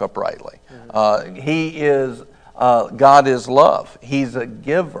walk uprightly. God is love. He's a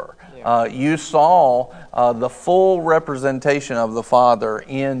giver. You saw the full representation of the Father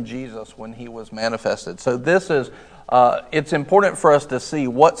in Jesus when he was manifested. So this is, it's important for us to see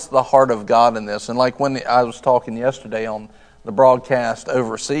what's the heart of God in this. And like when I was talking yesterday on the broadcast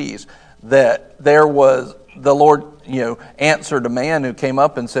overseas, that there was, the Lord, answered a man who came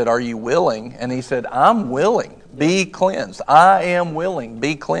up and said, are you willing? And he said, I'm willing, be cleansed. I am willing,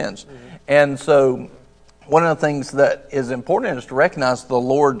 be cleansed. And so one of the things that is important is to recognize the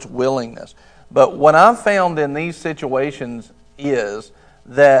Lord's willingness. But what I've found in these situations is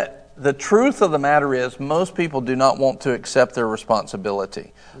that the truth of the matter is most people do not want to accept their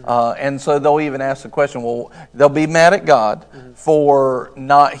responsibility. And so they'll even ask the question, well, they'll be mad at God for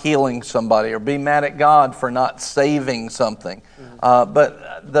not healing somebody, or be mad at God for not saving something.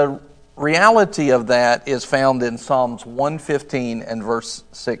 But the reality of that is found in Psalms 115 and verse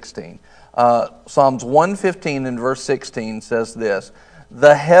 16. Psalms 115 and verse 16 says this,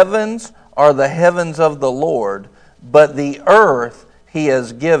 the heavens are the heavens of the Lord, but the earth he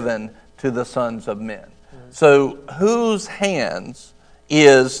has given to the sons of men. So whose hands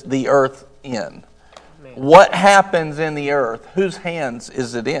is the earth in? What happens in the earth? Whose hands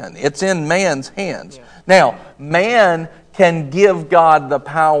is it in? It's in man's hands. Yeah. Now, man can give God the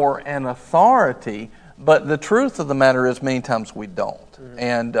power and authority, but the truth of the matter is many times we don't.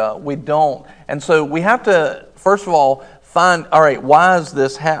 And we don't. And so we have to, first of all, find, all right, why is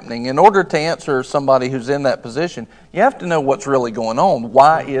this happening? In order to answer somebody who's in that position, you have to know what's really going on.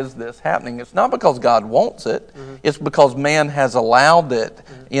 Why is this happening? It's not because God wants it. It's because man has allowed it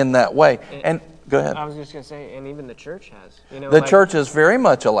in that way. And go ahead. I was just going to say, and even the church has. The church has very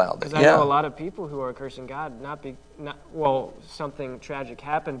much allowed it. Because I know a lot of people who are cursing God, something tragic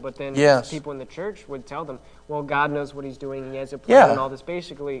happened, but then people in the church would tell them, well, God knows what he's doing, he has a plan and all this,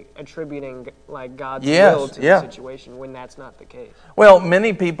 basically attributing like God's will to the situation when that's not the case. Well,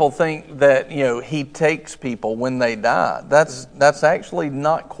 many people think that, he takes people when they die. That's actually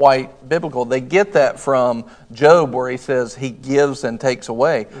not quite biblical. They get that from Job, where he says he gives and takes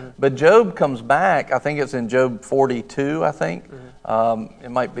away. But Job comes back, I think it's in Job 42, I think.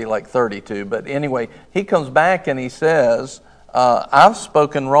 It might be like 32, but anyway, he comes back and he says, I've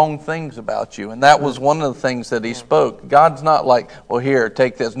spoken wrong things about you. And that was one of the things that he spoke. God's not like, well, here,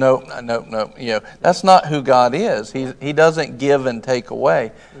 take this. No. That's not who God is. He doesn't give and take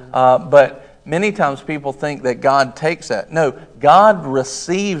away. But many times people think that God takes that. No, God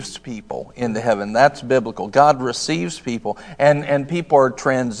receives people into heaven. That's biblical. God receives people, and people are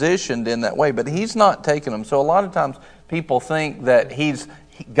transitioned in that way. But he's not taking them. So a lot of times people think that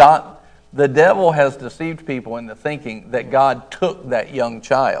the devil has deceived people into thinking that God took that young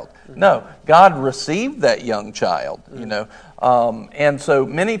child. No, God received that young child, And so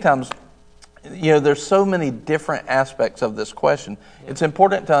many times there's so many different aspects of this question. It's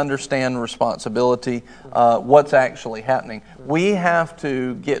important to understand responsibility, what's actually happening. We have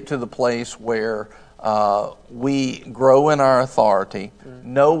to get to the place where we grow in our authority,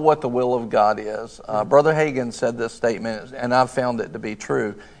 know what the will of God is. Brother Hagin said this statement, and I've found it to be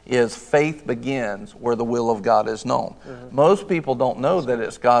true, is faith begins where the will of God is known. Most people don't know that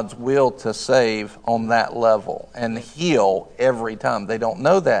it's God's will to save on that level and heal every time. They don't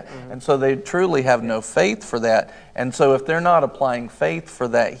know that. And so they truly have no faith for that. And so if they're not applying faith for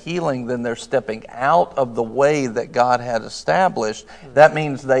that healing, then they're stepping out of the way that God had established. That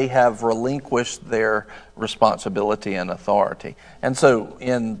means they have relinquished their responsibility and authority. And so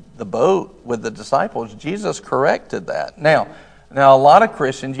in the boat with the disciples, Jesus corrected that. Now, a lot of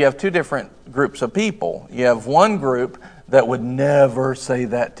Christians, you have two different groups of people. You have one group that would never say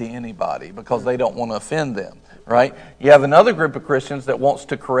that to anybody because they don't want to offend them, right? You have another group of Christians that wants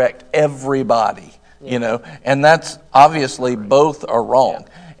to correct everybody, and that's obviously both are wrong.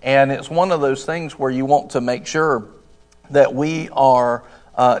 And it's one of those things where you want to make sure that we are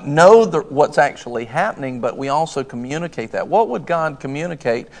know what's actually happening, but we also communicate that. What would God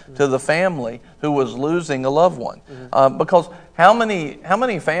communicate to the family who was losing a loved one? Because how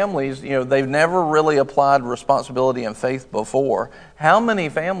many families, they've never really applied responsibility and faith before. How many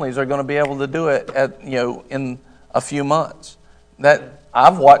families are going to be able to do it in a few months? That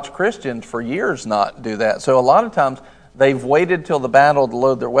I've watched Christians for years not do that. So a lot of times they've waited till the battle to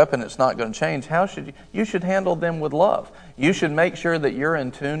load their weapon. It's not going to change. How should you should handle them with love. You should make sure that you're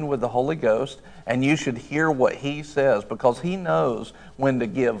in tune with the Holy Ghost, and you should hear what He says, because He knows when to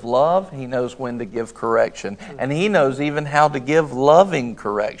give love, He knows when to give correction, and He knows even how to give loving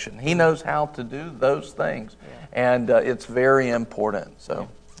correction. He knows how to do those things, and it's very important. So,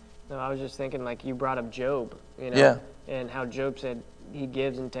 no, I was just thinking, like you brought up Job, and how Job said he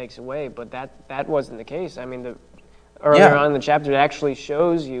gives and takes away, but that wasn't the case. I mean, earlier on in the chapter, it actually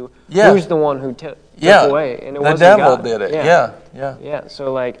shows you who's the one who took away, and it wasn't God. The devil did it. Yeah.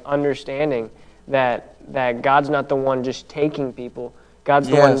 So, like, understanding that God's not the one just taking people. God's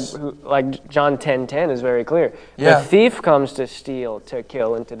the one who, like John 10:10 is very clear. The thief comes to steal, to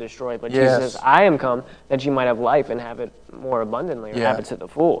kill, and to destroy. But Jesus says, "I am come that you might have life and have it more abundantly, or have it to the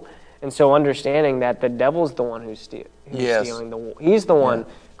full." And so, understanding that the devil's the one who's stealing, he's the one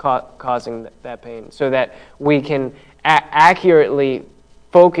causing that pain, so that we can accurately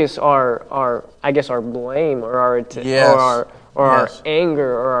focus our blame or our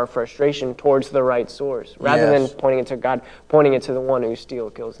anger or our frustration towards the right source, rather than pointing it to God, pointing it to the one who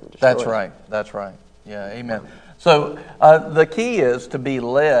steals, kills, and destroys. That's right. Yeah, amen. So the key is to be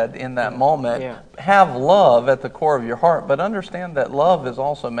led in that moment. Have love at the core of your heart, but understand that love is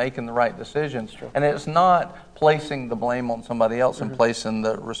also making the right decisions. And it's not placing the blame on somebody else and placing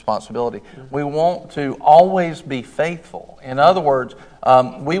the responsibility. We want to always be faithful. In other words,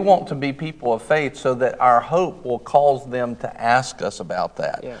 we want to be people of faith so that our hope will cause them to ask us about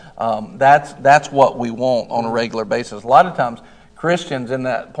that. That's what we want on a regular basis. A lot of times, Christians in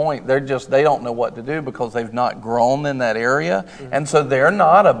that point, they don't know what to do because they've not grown in that area. And so they're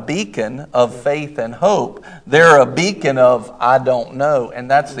not a beacon of faith and hope. They're a beacon of, I don't know.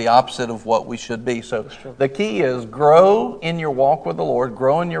 And that's the opposite of what we should be. So the key is grow in your walk with the Lord,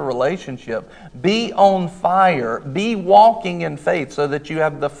 grow in your relationship, be on fire, be walking in faith so that you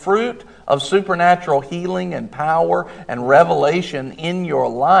have the fruit of supernatural healing and power and revelation in your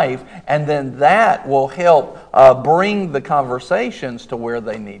life, and then that will help bring the conversations to where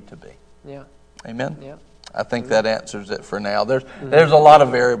they need to be. Amen? I think that answers it for now. There's a lot of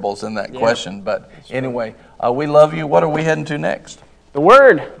variables in that question, but anyway, we love you. What are we heading to next? The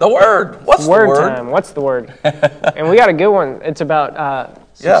Word. The Word. What's the Word? Time. What's the Word? And we got a good one. It's about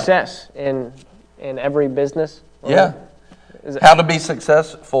success in every business. How to be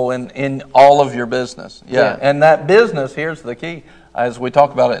successful in all of your business. And that business, here's the key, as we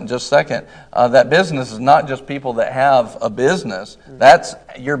talk about it in just a second, that business is not just people that have a business. That's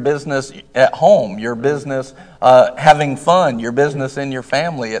your business at home, your business having fun, your business in your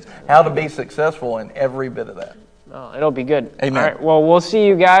family. It's how to be successful in every bit of that. Oh, it'll be good. Amen. All right, well, we'll see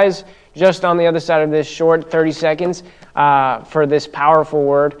you guys just on the other side of this short 30 seconds for this powerful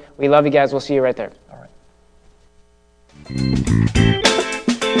word. We love you guys. We'll see you right there.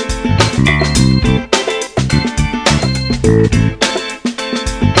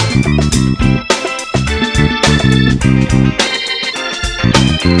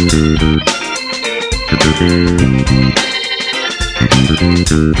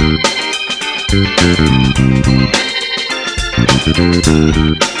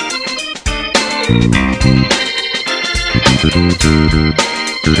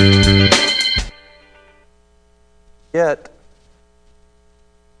 Yet,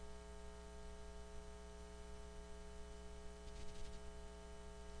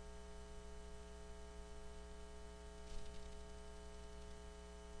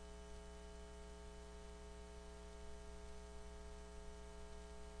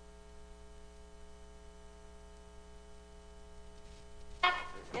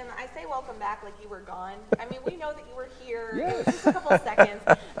 And I say welcome back like you were gone. I mean, we know that you were here. It was just a couple of seconds.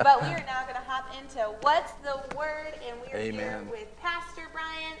 But we are now going to hop into What's the Word? And we are here Amen. with Pastor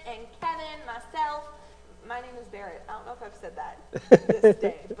Brian and Kevin, myself. My name is Barrett. I don't know if I've said that this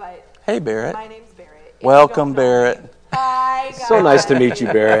day, but hey, Barrett. my name's Barrett. If you Welcome, don't know me. Barrett. Hi, guys. So nice to meet you,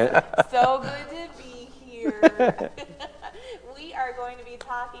 Barrett. So good to be here. We are going to be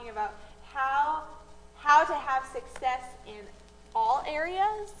talking about how to have success in all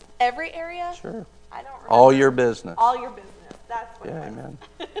areas, every area. Sure. I don't remember. All your business. All your business. That's what Yeah, it was. amen.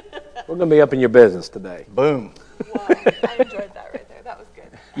 We're going to be up in your business today. Boom. Whoa, I enjoyed that right there. That was good.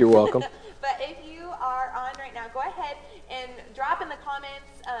 You're welcome. But if you are on right now, go ahead and drop in the comments.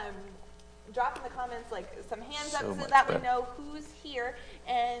 Like some hands up So so much that we better. know who's here.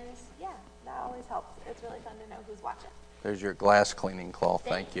 And yeah, that always helps. It's really fun to know who's watching. There's your glass cleaning cloth.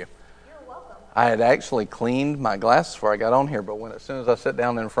 Thank you. You're welcome. I had actually cleaned my glasses before I got on here, but as soon as I sat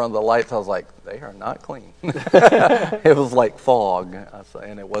down in front of the lights, I was like, they are not clean. It was like fog,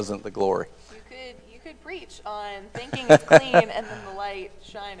 and it wasn't the glory. You could preach on thinking it's clean and then the light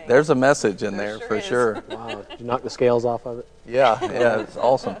shining. There's a message in there There for sure is. sure. Wow. Did you knock the scales off of it? Yeah, it's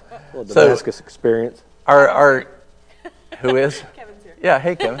awesome. A little So- Damascus experience. Our who is? Kevin's here. Yeah,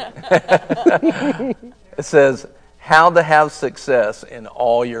 hey, Kevin. It says, how to have success in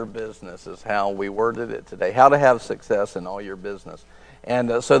all your business is how we worded it today. How to have success in all your business.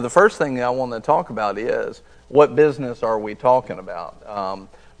 And so the first thing I want to talk about is, what business are we talking about?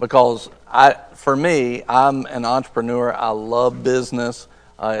 Because for me, I'm an entrepreneur. I love business.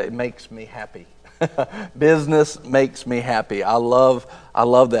 It makes me happy. Business makes me happy. I love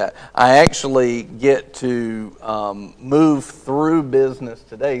that. I actually get to move through business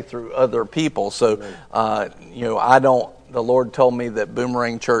today through other people. So, the Lord told me that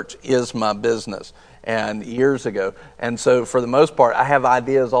Boomerang Church is my business, and years ago. And so for the most part, I have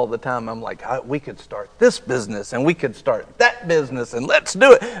ideas all the time. I'm like, we could start this business and we could start that business and let's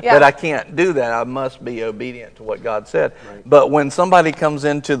do it. Yeah. But I can't do that. I must be obedient to what God said. Right. But when somebody comes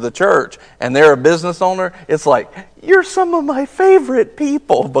into the church and they're a business owner, it's like, you're some of my favorite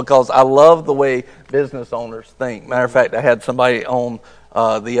people, because I love the way business owners think. Matter of fact, I had somebody on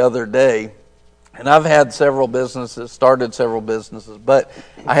the other day. And I've had started several businesses, but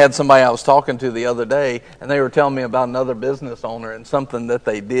I had somebody I was talking to the other day, and they were telling me about another business owner and something that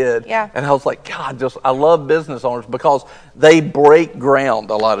they did. Yeah. And I was like, God, I love business owners because they break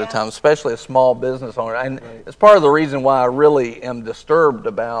ground a lot of times, especially a small business owner. And it's part of the reason why I really am disturbed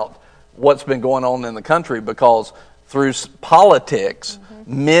about what's been going on in the country, because through politics,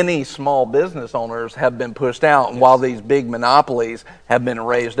 many small business owners have been pushed out, and while these big monopolies have been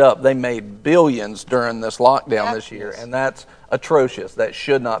raised up, they made billions during this lockdown this year, and that's atrocious. That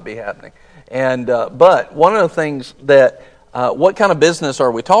should not be happening. And but one of the things that, what kind of business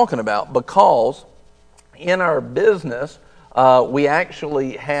are we talking about? Because in our business, we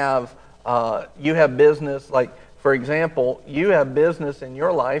actually have, you have business, like, for example, you have business in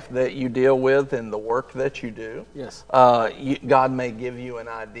your life that you deal with in the work that you do. Yes. God may give you an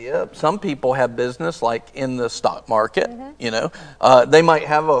idea. Some people have business like in the stock market, They might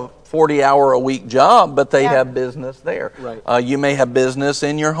have a 40-hour-a-week job, but they have business there. Right. You may have business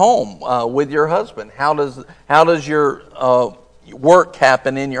in your home with your husband. How does your work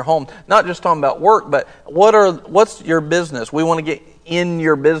happen in your home? Not just talking about work, but what's your business? We want to get in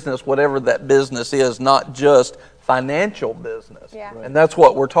your business, whatever that business is, not just financial business. Yeah. Right. And that's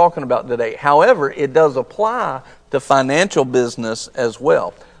what we're talking about today. However, it does apply to financial business as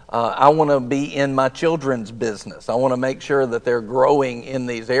well. I want to be in my children's business. I want to make sure that they're growing in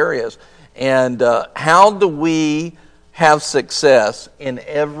these areas. And how do we have success in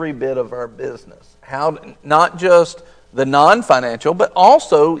every bit of our business? Not just the non-financial, but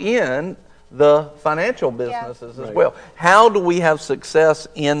also in the financial businesses as well. How do we have success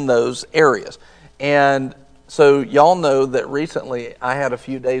in those areas? And so y'all know that recently I had a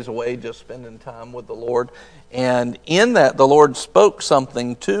few days away just spending time with the Lord. And in that, the Lord spoke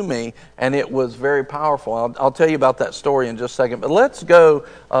something to me, and it was very powerful. I'll tell you about that story in just a second. But let's go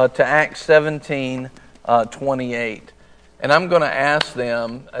to Acts 17:28. And I'm going to ask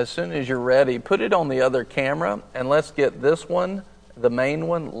them, as soon as you're ready, put it on the other camera, and let's get this one, the main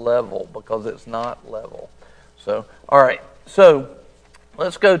one, level, because it's not level. So, all right. So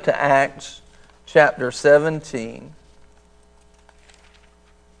let's go to Acts chapter 17.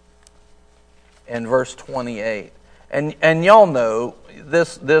 and verse 28. And y'all know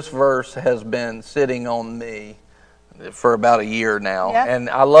this verse has been sitting on me for about a year now. Yeah. And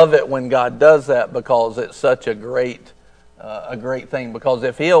I love it when God does that because it's such a great thing. Because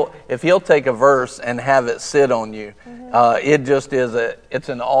if he'll take a verse and have it sit on you, it just is it's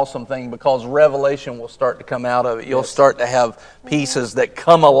an awesome thing, because revelation will start to come out of it. You'll start to have pieces that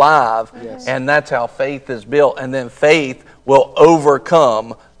come alive, and that's how faith is built. And then faith will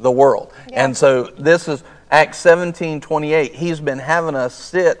overcome the world. Yeah. And so this is Acts 17:28. He's been having us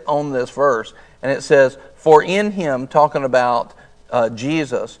sit on this verse, and it says, "For in him," talking about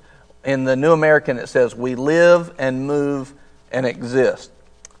Jesus. In the New American, it says, "We live and move and exist."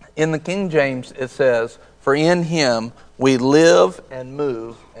 In the King James, it says, "For in him we live and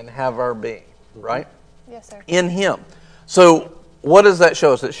move and have our being." Right? Yes, sir. In him. So what does that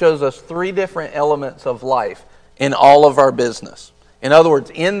show us? It shows us three different elements of life in all of our business. In other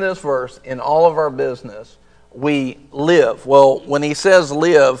words, in this verse, in all of our business, we live. Well, when he says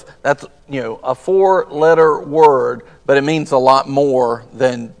live, that's a 4-letter word, but it means a lot more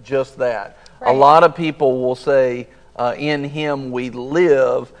than just that. Right. A lot of people will say, in him we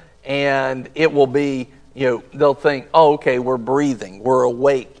live, and it will be, they'll think, oh, okay, we're breathing, we're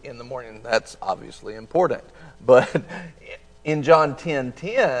awake in the morning. That's obviously important. But in John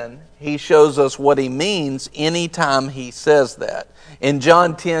 10:10, he shows us what he means anytime he says that. In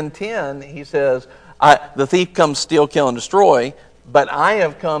John 10:10, he says, the thief comes, steal, kill, and destroy, but I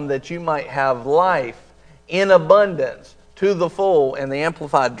have come that you might have life in abundance to the full. And the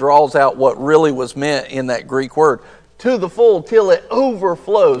Amplified draws out what really was meant in that Greek word. To the full, till it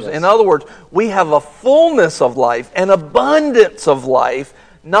overflows. Yes. In other words, we have a fullness of life, an abundance of life,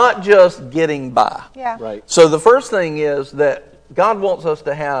 not just getting by. Yeah. Right. So the first thing is that God wants us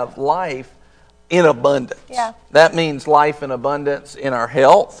to have life in abundance. Yeah. That means life in abundance in our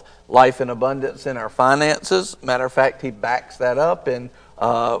health, life in abundance in our finances. Matter of fact, he backs that up in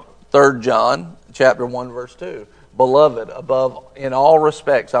 3 John chapter 1, verse 2. Beloved, above in all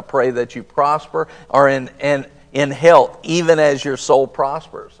respects, I pray that you prosper, or in health, even as your soul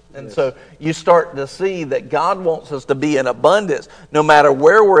prospers. And so you start to see that God wants us to be in abundance. No matter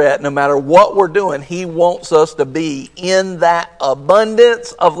where we're at, no matter what we're doing, he wants us to be in that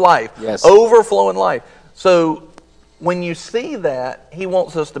abundance of life, Yes. overflowing life. So when you see that, he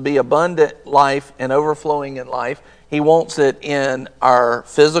wants us to be abundant life and overflowing in life. He wants it in our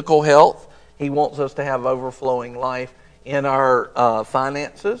physical health. He wants us to have overflowing life in our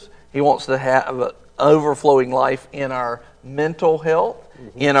finances. He wants to have overflowing life in our mental health,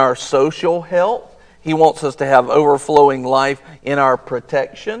 in our social health. He wants us to have overflowing life in our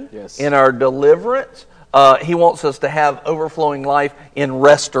protection, Yes. in our deliverance. He wants us to have overflowing life in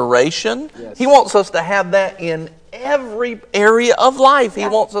restoration. Yes. He wants us to have that in every area of life. He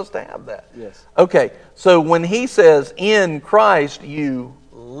wants us to have that. Yes. Okay, so when he says, in Christ you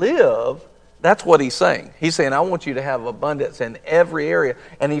live, that's what he's saying. He's saying, I want you to have abundance in every area.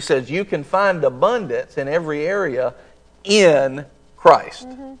 And he says, you can find abundance in every area in Christ.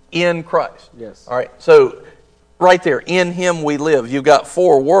 In Christ. Yes. All right, so right there, in him we live. You've got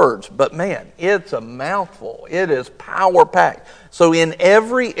 4 words, but man, it's a mouthful. It is power-packed. So in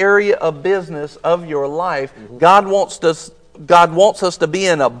every area of business of your life, God wants us to be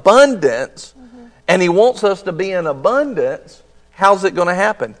in abundance, and he wants us to be in abundance. How's it going to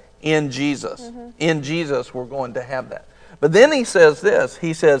happen? In Jesus. In Jesus, we're going to have that. But then he says this.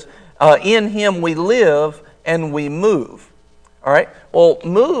 He says, in him we live and we move. All right? Well,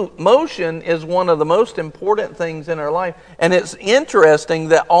 motion is one of the most important things in our life. And it's interesting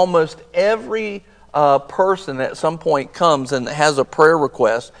that almost every person at some point comes and has a prayer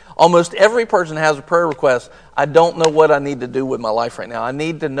request. Almost every person has a prayer request. I don't know what I need to do with my life right now. I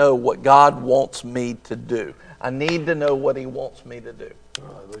need to know what God wants me to do. I need to know what he wants me to do.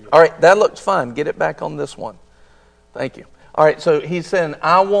 All right, that looks fine. Get it back on this one. Thank you. All right, so he's saying,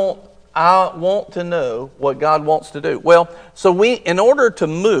 I want to know what God wants to do. Well, so in order to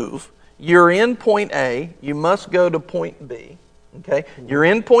move, you're in point A, you must go to point B. Okay? You're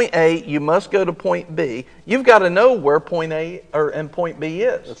in point A, you must go to point B. You've got to know where point A and point B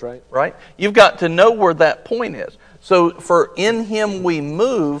is. That's right. Right? You've got to know where that point is. So for in him we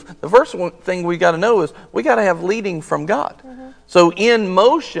move, the first thing we got to know is we got to have leading from God. So in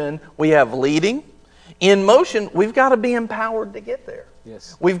motion, we have leading. In motion, we've got to be empowered to get there.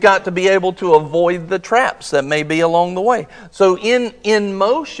 Yes. We've got to be able to avoid the traps that may be along the way. So in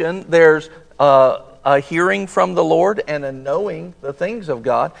motion, there's a hearing from the Lord and a knowing the things of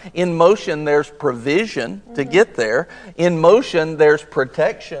God. In motion, there's provision to get there. In motion, there's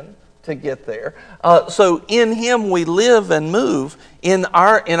protection to get there. So in Him we live and move. In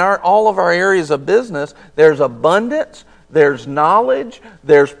all of our areas of business, there's abundance, there's knowledge,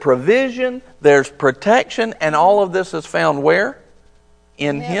 there's provision, there's protection, and all of this is found where?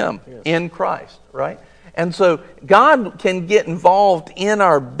 In Him, in Christ, right? And so God can get involved in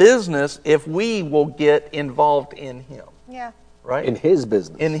our business if we will get involved in Him. Yeah. Right? In His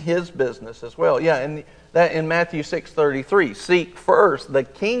business. In His business as well. Yeah, and that in Matthew 6:33, seek first the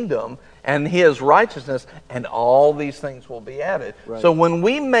kingdom and His righteousness, and all these things will be added. Right. So when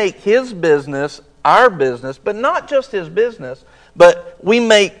we make His business our business, but not just His business, but we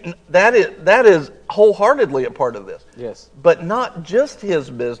make that is wholeheartedly a part of this. Yes. But not just His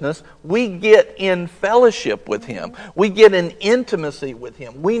business, we get in fellowship with Him. We get in intimacy with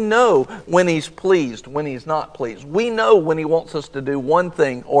Him. We know when He's pleased, when He's not pleased. We know when He wants us to do one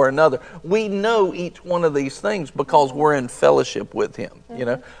thing or another. We know each one of these things because we're in fellowship with Him. You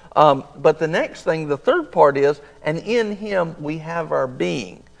know. But the next thing, the third part is, and in Him we have our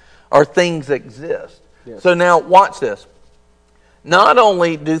being. Our things exist. Yes. So now watch this. Not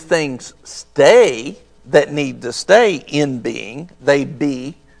only do things stay that need to stay in being, they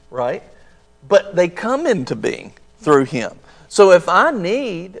be, right? But they come into being through Him. So if I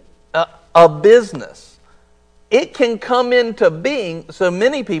need a business, it can come into being. So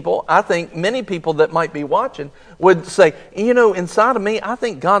many people, I think many people that might be watching would say, you know, inside of me, I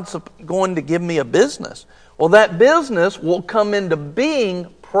think God's going to give me a business. Well, that business will come into being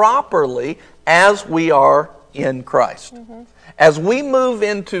properly as we are in Christ. Mm-hmm. As we move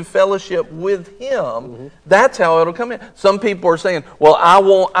into fellowship with Him, that's how it'll come in. Some people are saying, well,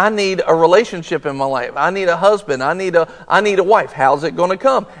 I need a relationship in my life. I need a husband. I need a wife. How's it going to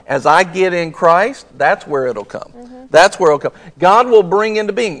come? As I get in Christ, that's where it'll come. Mm-hmm. That's where it'll come. God will bring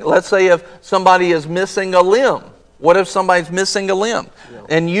into being. Let's say if somebody is missing a limb. What if somebody's missing a limb? Yeah.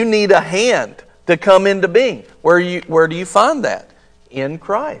 And you need a hand to come into being. Where do you find that? In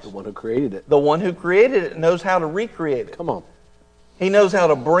Christ. The one who created it. The one who created it knows how to recreate it. Come on. He knows how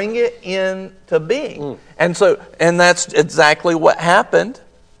to bring it into being. And that's exactly what happened.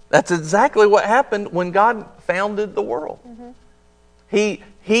 That's exactly what happened when God founded the world. Mm-hmm.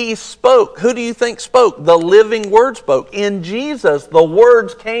 He spoke. Who do you think spoke? The living Word spoke. In Jesus, the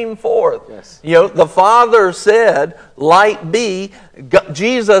words came forth. Yes. You know, the Father said, "Light be."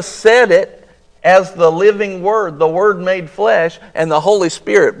 Jesus said it as the living Word, the Word made flesh, and the Holy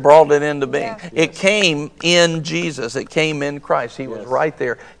Spirit brought it into being. Yeah. It came in Jesus. It came in Christ. He was right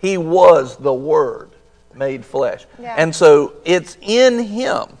there. He was the Word made flesh. Yeah. And so it's in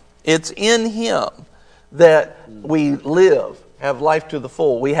Him. It's in Him that we live, have life to the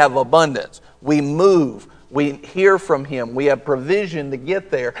full. We have abundance. We move. We hear from Him. We have provision to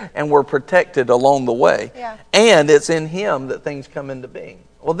get there, and we're protected along the way. Yeah. And it's in Him that things come into being.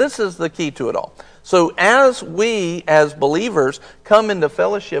 Well, this is the key to it all. So as we, as believers, come into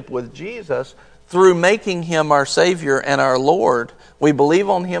fellowship with Jesus through making Him our Savior and our Lord, we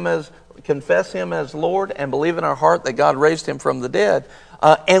believe on Him confess Him as Lord, and believe in our heart that God raised Him from the dead,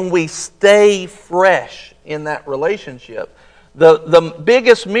 and we stay fresh in that relationship. The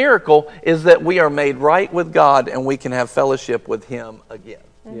biggest miracle is that we are made right with God and we can have fellowship with Him again.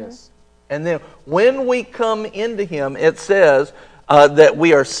 Mm-hmm. Yes. And then when we come into Him, it says that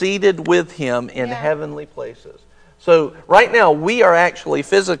we are seated with Him in heavenly places. So right now we are actually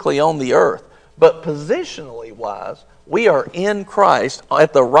physically on the earth, but positionally wise, we are in Christ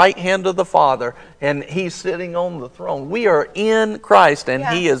at the right hand of the Father, and He's sitting on the throne. We are in Christ, and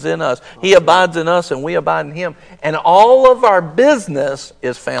He is in us. He abides in us, and we abide in Him. And all of our business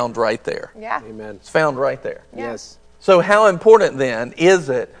is found right there. Yeah. Amen. It's found right there. Yeah. Yes. So how important then is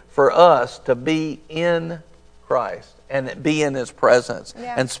it for us to be in Christ and be in His presence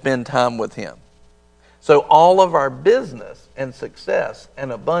and spend time with Him? So all of our business and success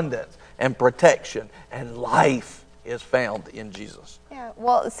and abundance and protection and life is found in Jesus. Yeah,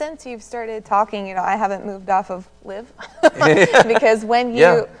 well, since you've started talking, I haven't moved off of live because when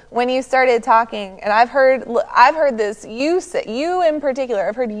you started talking, and I've heard this, you in particular,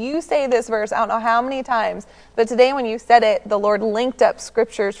 I've heard you say this verse, I don't know how many times, but today when you said it, the Lord linked up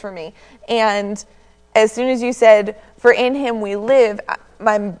scriptures for me. And as soon as you said, "For in Him we live,"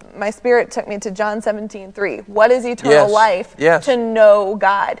 my spirit took me to John 17:3. What is eternal life? Yes. To know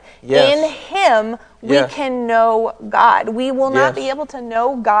God. Yes. In Him we can know God. We will not be able to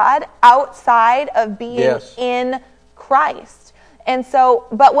know God outside of being in Christ. And so,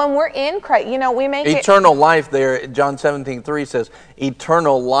 but when we're in Christ, we make eternal life there, John 17:3 says,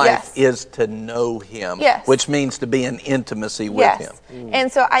 eternal life is to know Him, which means to be in intimacy with Him.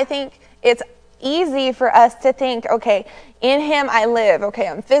 And so I think it's easy for us to think, okay, in him I live. Okay,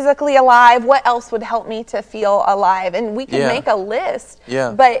 I'm physically alive. What else would help me to feel alive? And we can make a list.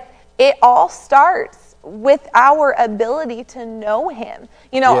 Yeah. But it all starts with our ability to know him.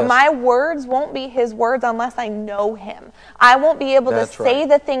 You know, Yes. my words won't be his words unless I know him. I won't be able That's to say right.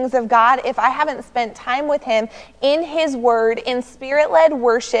 the things of God if I haven't spent time with him in his word, in spirit-led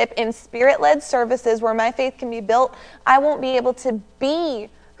worship, in spirit-led services where my faith can be built. I won't be able to be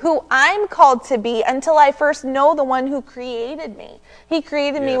who I'm called to be until I first know the one who created me. He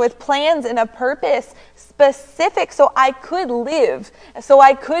created me Yes. with plans and a purpose specific so I could live, so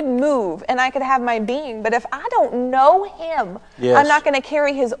I could move, and I could have my being. But if I don't know him, Yes. I'm not going to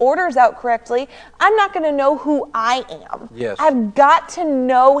carry his orders out correctly. I'm not going to know who I am. Yes. I've got to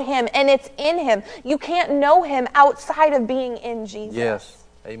know him, and it's in him. You can't know him outside of being in Jesus. Yes.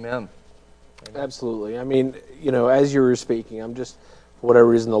 Amen. Absolutely. I mean, you know, as you were speaking, I'm just, for whatever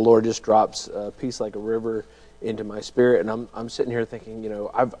reason, the Lord just drops peace like a river into my spirit, and I'm sitting here thinking, you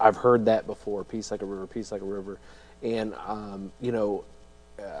know, I've heard that before, peace like a river, peace like a river, and you know,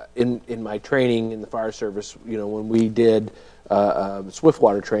 in my training in the fire service, you know, when we did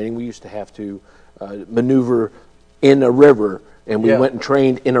swiftwater training, we used to have to maneuver in a river, and we Yeah. went and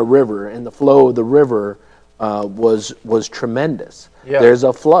trained in a river, and the flow of the river was tremendous. Yeah. There's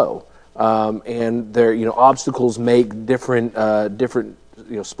a flow. And there, you know, obstacles make different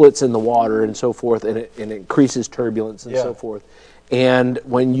you know, splits in the water and so forth, and it increases turbulence and Yeah. so forth. And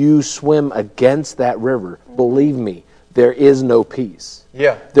when you swim against that river, believe me, there is no peace.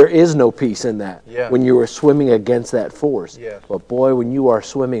 Yeah. There is no peace in that Yeah. when you are swimming against that force. Yes. But boy, when you are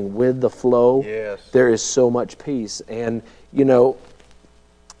swimming with the flow, Yes. there is so much peace. And you know,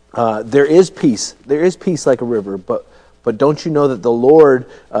 there is peace. There is peace like a river, but don't you know that the Lord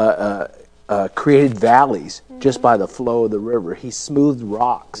created valleys just by the flow of the river? He smoothed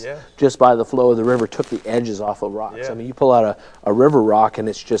rocks Yes. just by the flow of the river, took the edges off of rocks. Yeah. I mean, you pull out a river rock and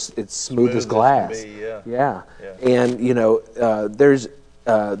it's smooth Smooth as as can glass. be, yeah. Yeah. Yeah. And you know,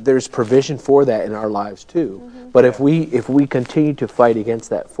 there's provision for that in our lives too. But if we continue to fight against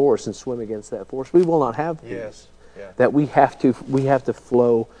that force and swim against that force, we will not have peace. Yes. Yeah. That we have to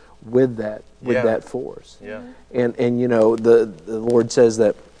flow with that Yeah. that force. Yeah. And you know, the Lord says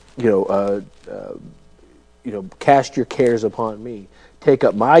that, you know, cast your cares upon me, take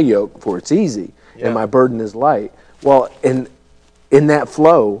up my yoke, for it's easy, Yeah. and my burden is light. Well, in that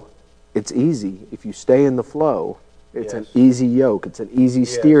flow, it's easy. If you stay in the flow, it's an Yes. easy yoke. It's an easy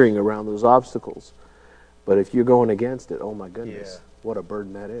Yes. steering around those obstacles. But if you're going against it, oh my goodness, Yeah. what a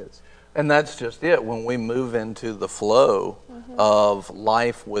burden that is. And that's just it. When we move into the flow of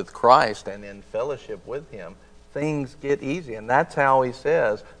life with Christ and in fellowship with Him, things get easy. And that's how He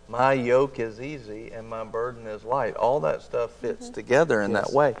says, my yoke is easy and my burden is light. All that stuff fits together in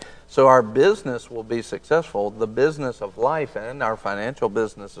that way. So our business will be successful, the business of life and our financial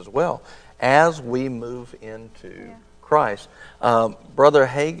business as well, as we move into Christ. Brother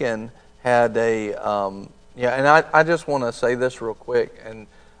Hagin had and I just want to say this real quick. And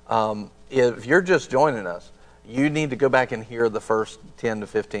if you're just joining us, you need to go back and hear the first 10 to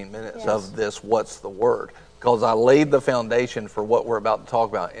 15 minutes of this, What's the Word? Because I laid the foundation for what we're about to talk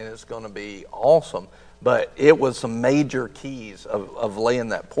about, and it's going to be awesome. But it was some major keys of laying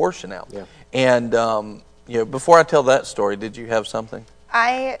that portion out. Yeah. And, you know, before I tell that story, did you have something?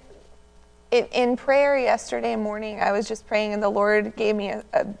 In prayer yesterday morning, I was just praying, and the Lord gave me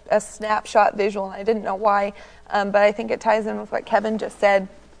a snapshot visual, and I didn't know why, but I think it ties in with what Kevin just said.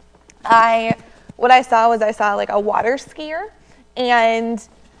 What I saw like a water skier, and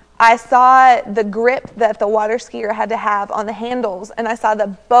I saw the grip that the water skier had to have on the handles, and I saw the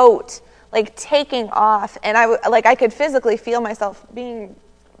boat like taking off, and I could physically feel myself being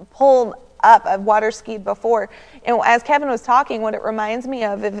pulled up. I've water skied before, and as Kevin was talking, what it reminds me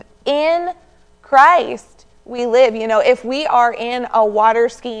of is in Christ we live. You know, if we are in a water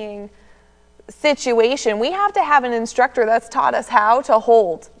skiing situation, we have to have an instructor that's taught us how to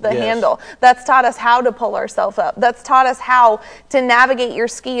hold the handle, that's taught us how to pull ourselves up, that's taught us how to navigate your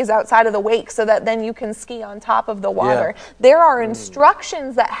skis outside of the wake so that then you can ski on top of the water. There are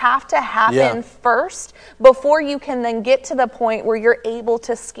instructions that have to happen first before you can then get to the point where you're able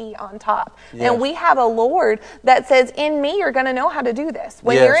to ski on top. And we have a Lord that says, in me you're going to know how to do this.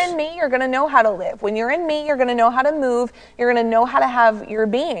 When you're in me, you're going to know how to live. When you're in me, you're going to know how to move. You're going to know how to have your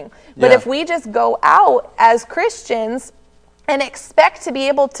being. But if we just go out as Christians and expect to be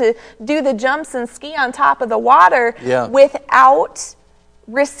able to do the jumps and ski on top of the water without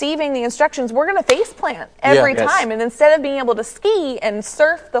receiving the instructions, we're going to face plant every time. And instead of being able to ski and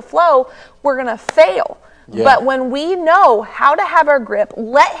surf the flow, we're going to fail. Yeah. But when we know how to have our grip,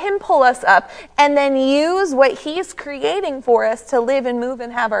 let him pull us up, and then use what he's creating for us to live and move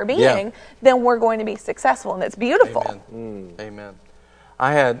and have our being, then we're going to be successful, and it's beautiful. Amen.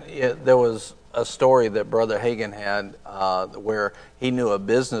 There was a story that Brother Hagin had where he knew a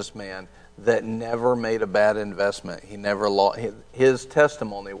businessman that never made a bad investment. He never lost. His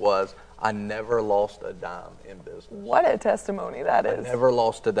testimony was, I never lost a dime in business. What a testimony that is. I never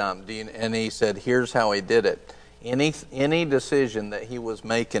lost a dime. And he said, here's how he did it. Any decision that he was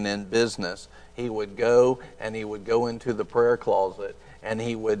making in business, he would go into the prayer closet and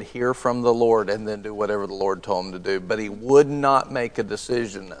he would hear from the Lord and then do whatever the Lord told him to do. But he would not make a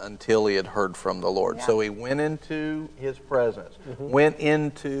decision until he had heard from the Lord. Yeah. So he went into his presence, went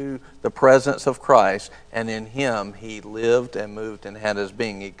into the presence of Christ, and in him he lived and moved and had his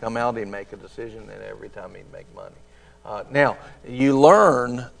being. He'd come out, he'd make a decision, and every time he'd make money. Now, you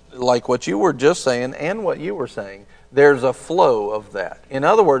learn, like what you were just saying and what you were saying, there's a flow of that. In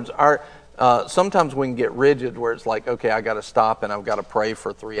other words, sometimes we can get rigid where it's like, okay, I got to stop and I've got to pray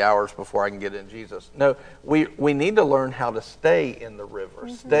for 3 hours before I can get in Jesus. No, we need to learn how to stay in the river,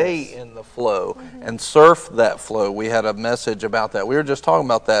 stay in the flow, and surf that flow. We had a message about that. We were just talking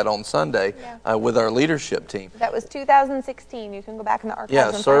about that on Sunday with our leadership team. That was 2016. You can go back in the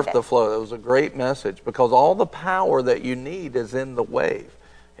archives and surf find the flow. It was a great message because all the power that you need is in the wave.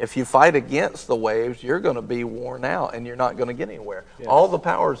 If you fight against the waves, you're going to be worn out and you're not going to get anywhere. Yes. All the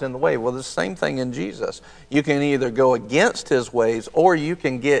power is in the wave. Well, the same thing in Jesus. You can either go against his ways or you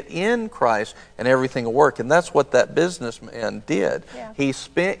can get in Christ and everything will work. And that's what that businessman did. Yeah. He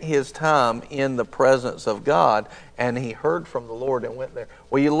spent his time in the presence of God and he heard from the Lord and went there.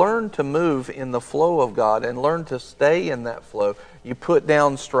 Well, you learn to move in the flow of God and learn to stay in that flow. You put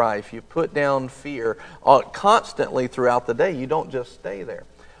down strife. You put down fear constantly throughout the day. You don't just stay there.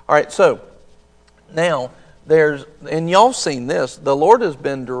 All right, so now and y'all seen this, the Lord has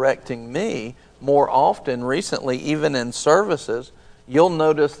been directing me more often recently, even in services. You'll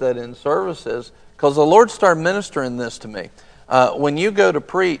notice that in services, because the Lord started ministering this to me. When you go to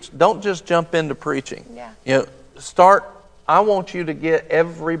preach, don't just jump into preaching. Yeah. I want you to get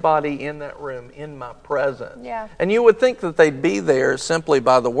everybody in that room in my presence. Yeah. And you would think that they'd be there simply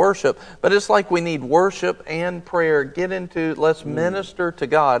by the worship, but it's like we need worship and prayer. Let's minister to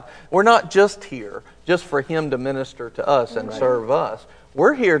God. We're not just here just for Him to minister to us and serve us.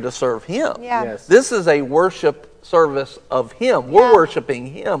 We're here to serve Him. Yeah. Yes. This is a worship service of Him. We're worshiping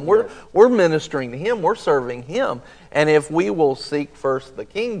Him. We're ministering to Him. We're serving Him. And if we will seek first the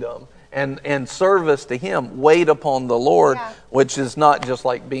kingdom and service to Him, wait upon the Lord, which is not just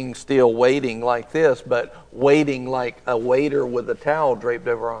like being still waiting like this, but waiting like a waiter with a towel draped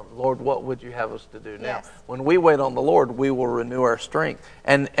over our arm. Lord, what would you have us to do now? Yes. When we wait on the Lord, we will renew our strength.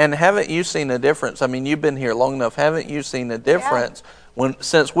 And haven't you seen a difference? I mean, you've been here long enough. Haven't you seen a difference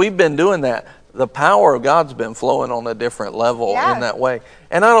since we've been doing that? The power of God's been flowing on a different level in that way.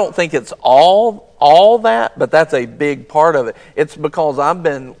 And I don't think it's all that, but that's a big part of it. It's because I've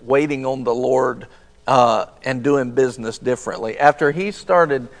been waiting on the Lord and doing business differently. After He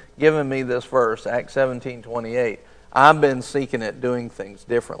started giving me this verse, Acts 17:28, I've been seeking it, doing things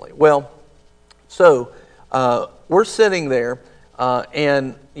differently. Well, so we're sitting there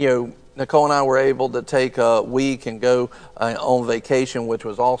and, Nicole and I were able to take a week and go on vacation, which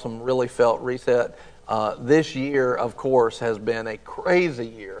was awesome. Really felt reset. This year, of course, has been a crazy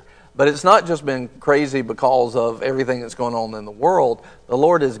year. But it's not just been crazy because of everything that's going on in the world. The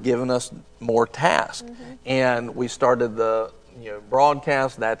Lord has given us more tasks. And we started the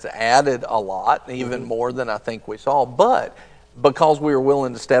broadcast. That's added a lot, even more than I think we saw. But because we were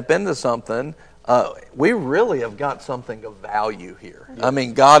willing to step into something, we really have got something of value here. Yes. I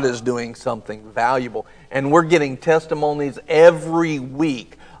mean, God is doing something valuable. And we're getting testimonies every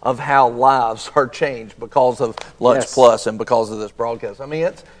week of how lives are changed because of Lunch Plus and because of this broadcast. I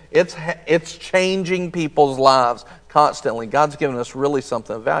mean, it's changing people's lives constantly. God's given us really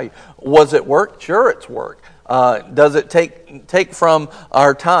something of value. Was it work? Sure, it's work. Does it take from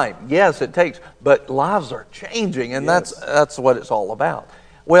our time? Yes, it takes. But lives are changing, and that's what it's all about.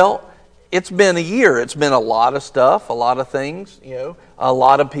 Well, it's been a year. It's been a lot of stuff, a lot of things. A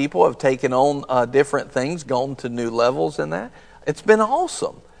lot of people have taken on different things, gone to new levels in that. It's been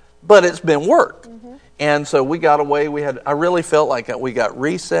awesome, but it's been work. And so we got away. I really felt like we got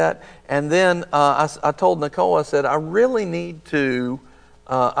reset. And then I told Nicole, I said, I really need to.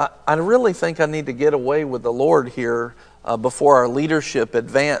 I really think I need to get away with the Lord here before our leadership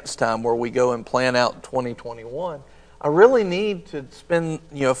advance time, where we go and plan out 2021. I really need to spend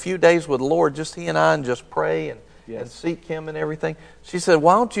a few days with the Lord, just He and I, and just pray and and seek Him and everything. She said,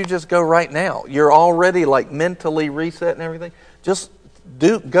 why don't you just go right now? You're already like mentally reset and everything. Just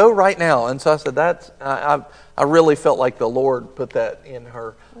go right now. And so I said, I really felt like the Lord put that in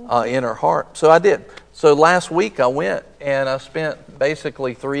her heart. So I did. So last week I went and I spent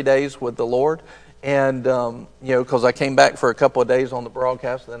basically 3 days with the Lord. And, because I came back for a couple of days on the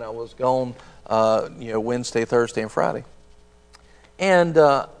broadcast, then I was gone, Wednesday, Thursday, and Friday. And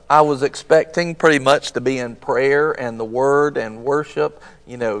I was expecting pretty much to be in prayer and the Word and worship,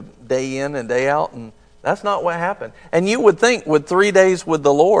 day in and day out. And that's not what happened. And you would think with 3 days with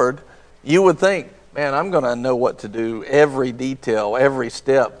the Lord, you would think, man, I'm going to know what to do, every detail, every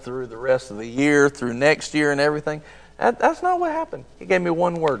step through the rest of the year, through next year and everything. That's not what happened. He gave me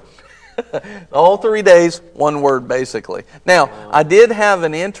one word. All 3 days, one word basically. Now, I did have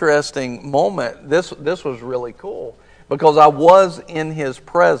an interesting moment. This was really cool because I was in His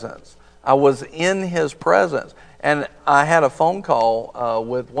presence. I was in His presence. And I had a phone call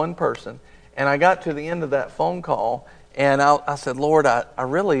with one person. And I got to the end of that phone call, and I said, Lord, I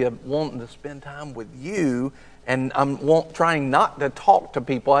really am wanting to spend time with You, and I'm trying not to talk to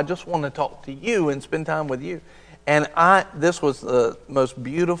people. I just want to talk to You and spend time with You. And this was the most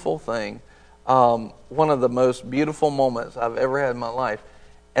beautiful thing, one of the most beautiful moments I've ever had in my life.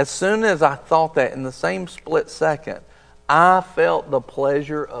 As soon as I thought that, in the same split second, I felt the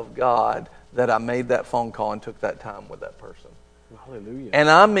pleasure of God that I made that phone call and took that time with that person. Hallelujah. And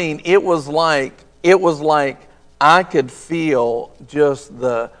I mean, it was like I could feel just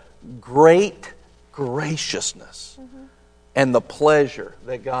the great graciousness and the pleasure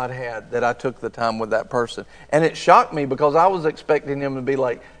that God had that I took the time with that person. And it shocked me because I was expecting Him to be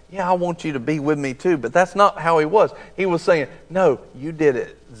like, yeah, I want you to be with me too. But that's not how He was. He was saying, no, you did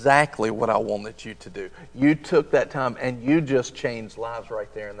exactly what I wanted you to do. You took that time and you just changed lives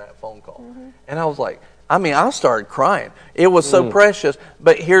right there in that phone call. And I was like, I started crying. It was so precious.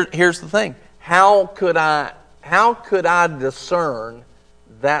 But here's the thing. How could I discern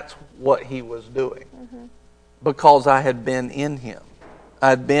that's what He was doing? Because I had been in Him.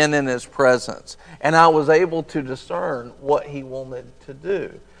 I'd been in His presence. And I was able to discern what He wanted to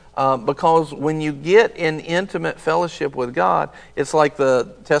do. Because when you get in intimate fellowship with God, it's like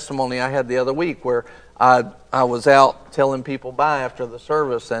the testimony I had the other week where I was out telling people bye after the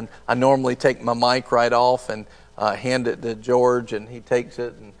service, and I normally take my mic right off and hand it to George, and he takes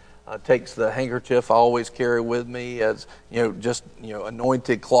it and takes the handkerchief I always carry with me as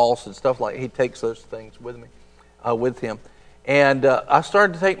anointed cloths and stuff like that. He takes those things with me, with him. And I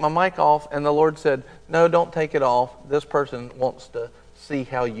started to take my mic off, and the Lord said, no, don't take it off. This person wants to see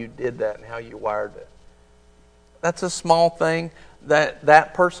how you did that and how you wired it. That's a small thing.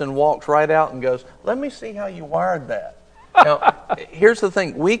 That person walks right out and goes, let me see how you wired that. Now, here's the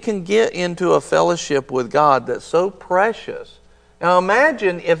thing. We can get into a fellowship with God that's so precious. Now,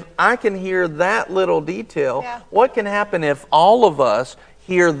 imagine if I can hear that little detail. Yeah. What can happen if all of us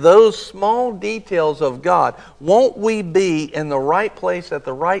hear those small details of God? Won't we be in the right place at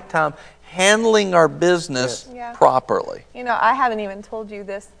the right time, handling our business properly? I haven't even told you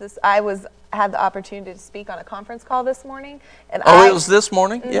this. I had the opportunity to speak on a conference call this morning. And it was this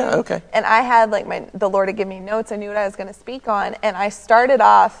morning? Mm-hmm. Yeah, okay. And I had the Lord had given me notes. I knew what I was going to speak on. And I started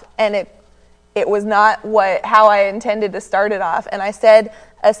off, and it was not how I intended to start it off. And I said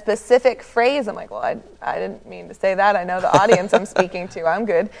a specific phrase. I'm like, well, I didn't mean to say that. I know the audience I'm speaking to. I'm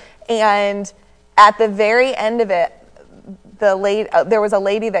good. And at the very end of it, there was a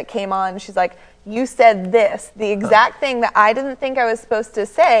lady that came on. She's like, you said this, the exact thing that I didn't think I was supposed to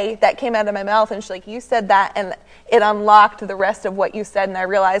say that came out of my mouth. And she's like, you said that, and it unlocked the rest of what you said. And I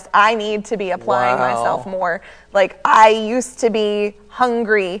realized I need to be applying myself more. Like, I used to be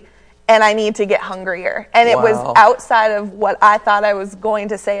hungry, and I need to get hungrier. And it was outside of what I thought I was going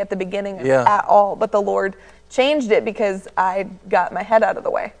to say at the beginning at all. But the Lord changed it because I got my head out of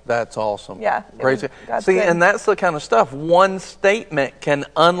the way. That's awesome. Yeah. Praise God. See, and that's the kind of stuff. One statement can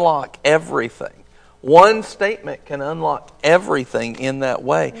unlock everything. One statement can unlock everything in that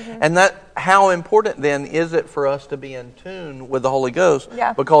way. Mm-hmm. And how important then is it for us to be in tune with the Holy Ghost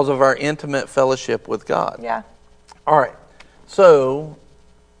because of our intimate fellowship with God? Yeah. All right. So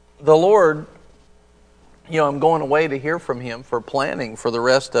the Lord, I'm going away to hear from Him for planning for the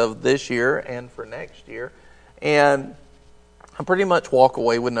rest of this year and for next year. And I pretty much walk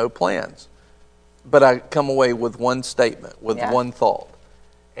away with no plans. But I come away with one statement, with one thought.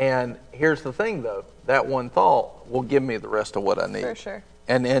 And here's the thing, though. That one thought will give me the rest of what I need. For sure.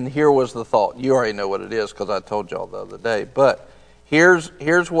 And here was the thought. You already know what it is because I told y'all the other day. But here's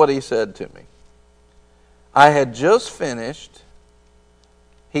what He said to me. I had just finished.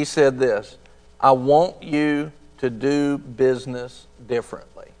 He said this. I want you to do business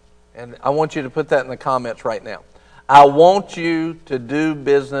differently. And I want you to put that in the comments right now. I want you to do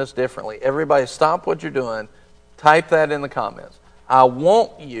business differently. Everybody stop what you're doing. Type that in the comments. I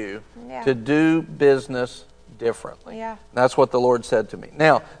want you to do business differently. Yeah. That's what the Lord said to me.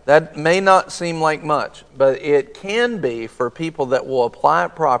 Now, that may not seem like much, but it can be for people that will apply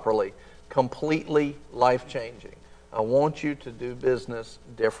it properly, completely life-changing. I want you to do business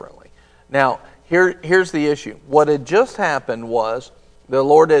differently. Now, here's the issue. What had just happened was the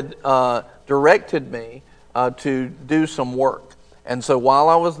Lord had directed me to do some work. And so while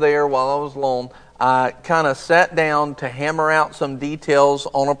I was there, while I was alone, I kind of sat down to hammer out some details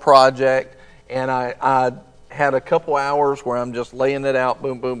on a project, and I had a couple hours where I'm just laying it out,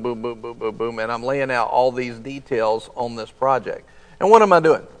 boom, boom, boom, boom, boom, boom, boom, and I'm laying out all these details on this project. And what am I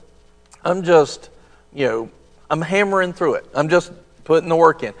doing? I'm just, I'm hammering through it. I'm just putting the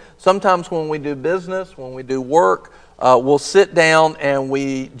work in. Sometimes when we do business, when we do work, we'll sit down and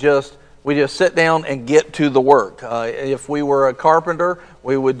we just sit down and get to the work. If we were a carpenter,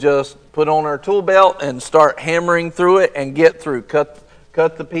 we would just put on our tool belt and start hammering through it and get through. Cut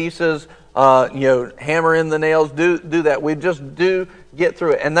the pieces, hammer in the nails, do that. We just get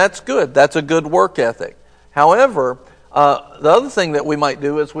through it. And that's good. That's a good work ethic. However, the other thing that we might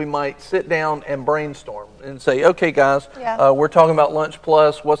do is we might sit down and brainstorm and say, okay, guys, we're talking about Lunch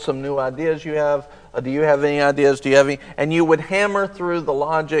Plus. What's some new ideas you have? Do you have any ideas? Do you have any? And you would hammer through the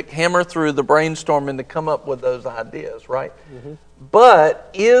logic, hammer through the brainstorming to come up with those ideas, right? Mm-hmm. But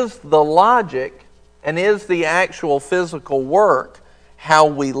is the logic and is the actual physical work how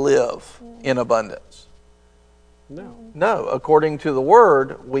we live in abundance? No. No. According to the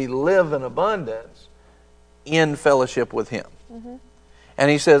Word, we live in abundance in fellowship with Him. Mm-hmm.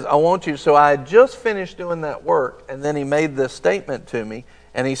 And He says, I want you. So I had just finished doing that work, and then He made this statement to me.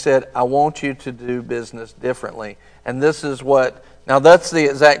 And He said, I want you to do business differently. And this is what, now that's the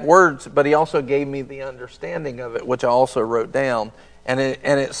exact words, but He also gave me the understanding of it, which I also wrote down. And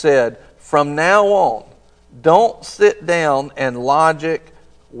it said, from now on, don't sit down and logic,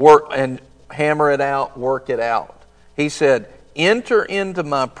 work, and hammer it out, work it out. He said, enter into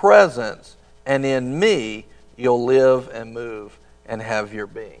my presence, and in me you'll live and move and have your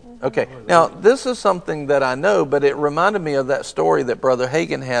being. Okay, now this is something that I know, but it reminded me of that story that Brother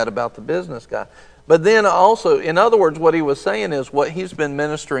Hagin had about the business guy. But then also, in other words, what he was saying is what he's been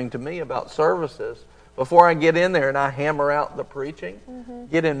ministering to me about services. Before I get in there and I hammer out the preaching,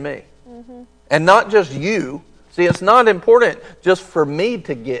 get in me. Mm-hmm. And not just you. See, it's not important just for me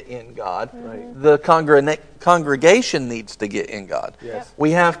to get in God. Right. The congregation needs to get in God. Yes.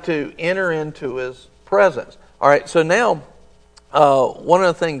 We have to enter into His presence. All right, so now one of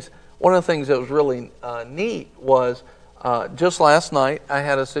the things that was really neat was just last night I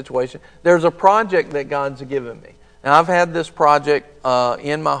had a situation. There's a project that God's given me. Now I've had this project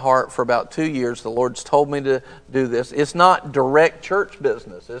in my heart for about 2 years. The Lord's told me to do this. It's not direct church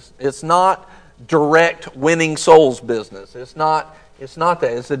business. It's not direct winning souls business. It's not that.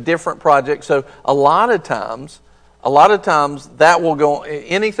 It's a different project. So a lot of times that will go,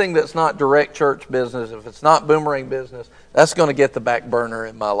 anything that's not direct church business, if it's not boomerang business, that's going to get the back burner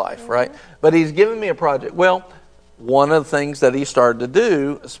in my life, right? But He's given me a project. Well, one of the things that He started to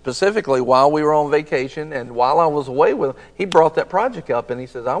do, specifically while we were on vacation and while I was away with Him, He brought that project up and He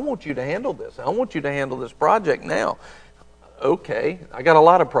says, I want you to handle this. I want you to handle this project now. Okay, I got a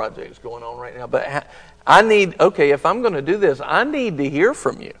lot of projects going on right now, but if I'm going to do this, I need to hear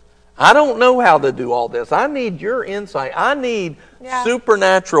from you. I don't know how to do all this. I need your insight. I need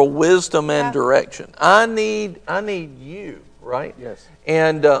supernatural wisdom and direction. I need you, right? Yes.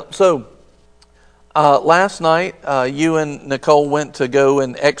 And so last night, you and Nicole went to go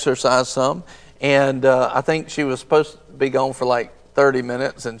and exercise some, and I think she was supposed to be gone for like 30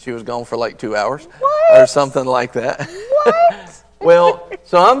 minutes, and she was gone for like 2 hours. What? Or something like that. What? Well,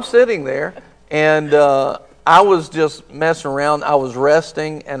 so I'm sitting there, and I was just messing around. I was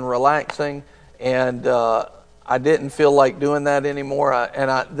resting and relaxing, and I didn't feel like doing that anymore.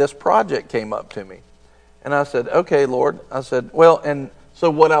 This project came up to me. And I said, okay, Lord. I said, well, and so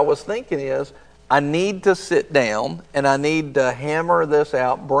what I was thinking is, I need to sit down, and I need to hammer this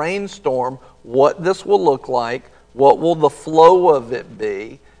out, brainstorm what this will look like, what will the flow of it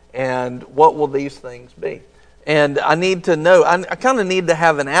be, and what will these things be. And I need to know, I kind of need to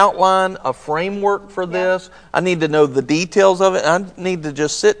have an outline, a framework for this. I need to know the details of it. I need to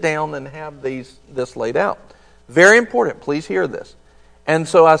just sit down and have this laid out. Very important. Please hear this. And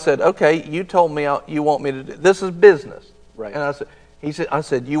so I said, okay, you told me you want me to do, this is business. Right. And I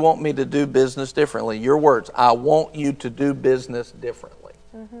said, you want me to do business differently. Your words, I want you to do business differently.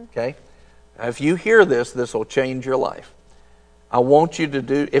 Mm-hmm. Okay? Now, if you hear this, this will change your life. I want you to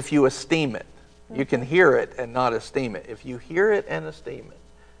do, if you esteem it, you can hear it and not esteem it. If you hear it and esteem it,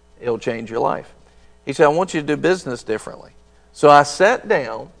 it'll change your life. He said, I want you to do business differently. So I sat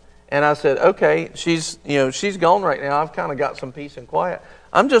down and I said, okay, she's gone right now. I've kind of got some peace and quiet.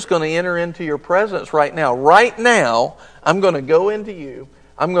 I'm just going to enter into your presence right now. Right now, I'm going to go into you.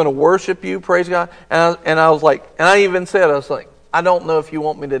 I'm going to worship you, praise God. And I was like, and I even said, I was like, I don't know if you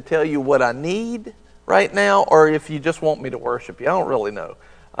want me to tell you what I need right now or if you just want me to worship you. I don't really know.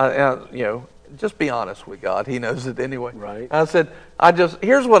 Just be honest with God. He knows it anyway. Right. I said,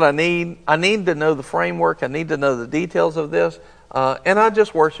 here's what I need. I need to know the framework. I need to know the details of this. And I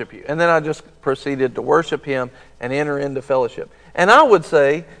just worship you. And then I just proceeded to worship him and enter into fellowship. And I would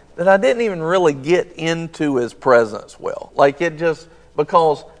say that I didn't even really get into his presence well. Like it just,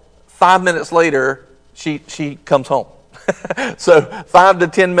 because 5 minutes later, she comes home. So 5 to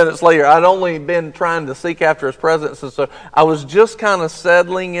 10 minutes later, I'd only been trying to seek after his presence. And so I was just kind of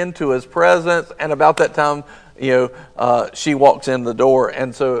settling into his presence. And about that time, she walks in the door.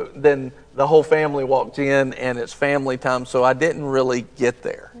 And so then the whole family walked in and it's family time. So I didn't really get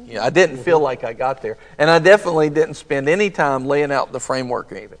there. I didn't feel like I got there. And I definitely didn't spend any time laying out the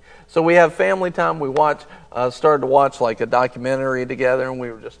framework or anything. So we have family time. We started to watch like a documentary together, and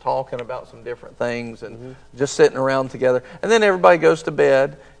we were just talking about some different things and just sitting around together. And then everybody goes to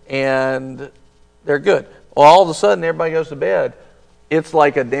bed, and they're good. Well, all of a sudden, everybody goes to bed. It's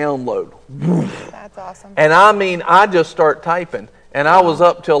like a download. That's awesome. And I mean, I just start typing. And I was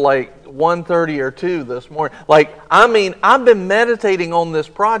up till like 1:30 or 2 this morning. I've been meditating on this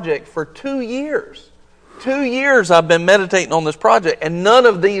project for 2 years. 2 years I've been meditating on this project, and none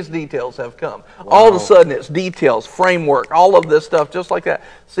of these details have come. Wow. All of a sudden, it's details, framework, all of this stuff, just like that.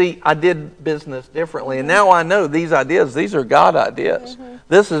 See, I did business differently, and now I know these ideas, these are God ideas. Mm-hmm.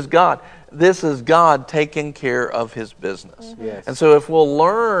 This is God. This is God taking care of his business. Mm-hmm. Yes. And so if we'll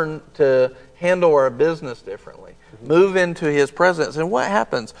learn to handle our business differently, move into his presence, and what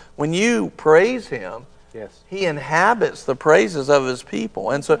happens when you praise him? Yes. He inhabits the praises of his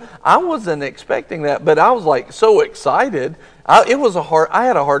people. And so I wasn't expecting that, but I was like so excited. I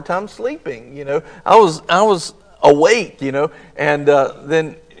had a hard time sleeping, I was awake, and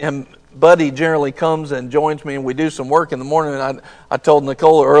then Buddy generally comes and joins me, and we do some work in the morning. And I told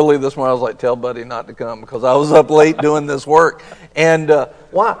Nicole early this morning, I was like, tell Buddy not to come because I was up late doing this work. And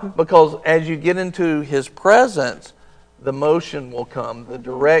why? Because as you get into his presence, the motion will come, the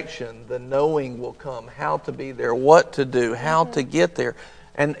direction, the knowing will come, how to be there, what to do, how to get there.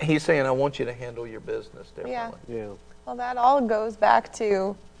 And he's saying, I want you to handle your business differently. Yeah. Well, that all goes back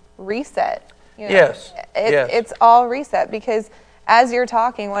to reset. Yes. It's all reset, because as you're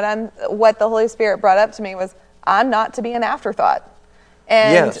talking, what the Holy Spirit brought up to me was, I'm not to be an afterthought.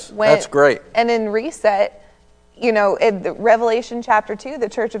 And yes, that's great. And in reset, in Revelation chapter 2, the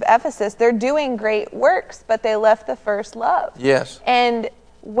church of Ephesus, they're doing great works, but they left the first love. Yes. And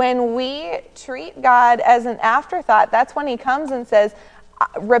when we treat God as an afterthought, that's when he comes and says,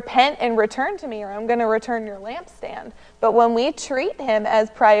 repent and return to me, or I'm going to return your lampstand. But when we treat him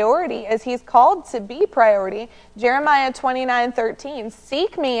as priority, as he's called to be priority, Jeremiah 29:13,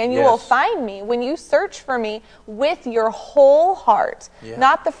 seek me and you will find me when you search for me with your whole heart,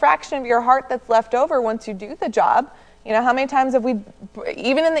 not the fraction of your heart that's left over once you do the job. How many times have we,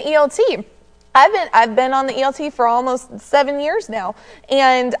 even in the ELT, I've been on the ELT for almost 7 years now,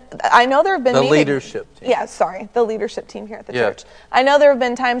 and I know there have been meetings. Leadership team. Yeah, sorry, the leadership team here at the church. I know there have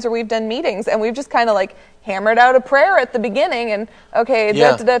been times where we've done meetings and we've just kind of like hammered out a prayer at the beginning and okay,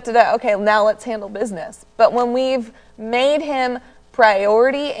 okay, now let's handle business. But when we've made him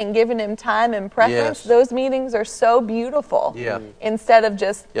priority and given him time and preference, those meetings are so beautiful. Yeah. Instead of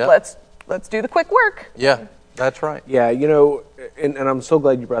just let's do the quick work. Yeah. That's right. Yeah, and I'm so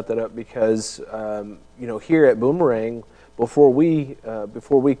glad you brought that up, because here at Boomerang, before we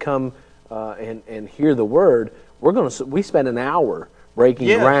come and hear the word, we spend an hour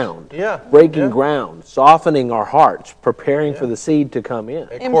breaking ground, softening our hearts, preparing for the seed to come in.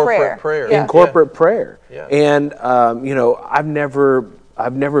 In corporate prayer. In corporate prayer. Yeah. And I've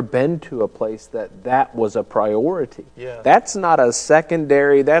never been to a place that was a priority. Yeah. That's not a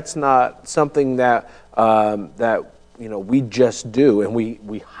secondary. That's not something that we just do, and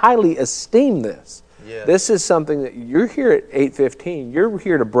we highly esteem this. Yeah. This is something that you're here at 8:15. You're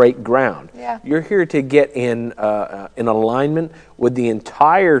here to break ground. Yeah. You're here to get in alignment with the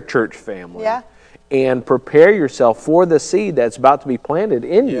entire church family. Yeah. And prepare yourself for the seed that's about to be planted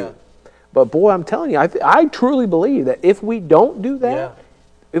in you. But boy, I'm telling you, I truly believe that if we don't do that,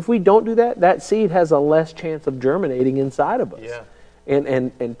 that seed has a less chance of germinating inside of us. Yeah.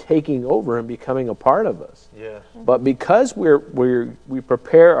 and taking over and becoming a part of us. Yes. But because we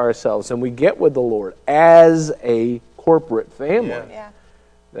prepare ourselves and we get with the Lord as a corporate family, Yeah.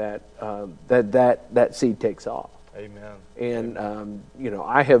 that seed takes off. Amen. And I'm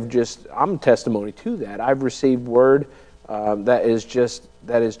testimony to that. I've received word that is just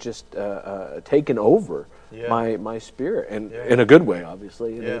taken over my spirit, and in a good way,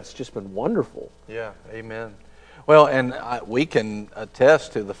 obviously. And it's just been wonderful. Yeah. Amen. Well, and we can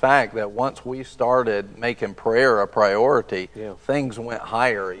attest to the fact that once we started making prayer a priority, things went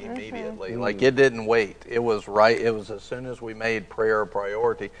higher immediately. Like, it didn't wait. It was right. It was as soon as we made prayer a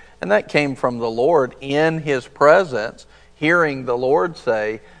priority. And that came from the Lord in His presence, hearing the Lord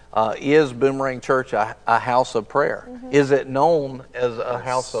say, is Boomerang Church a house of prayer? Is it known as a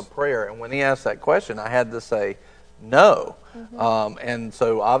house of prayer? And when He asked that question, I had to say, no. And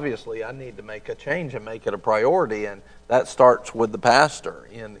so obviously I need to make a change and make it a priority, and that starts with the pastor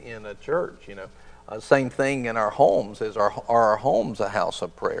in a church. Same thing in our homes. Are our homes a house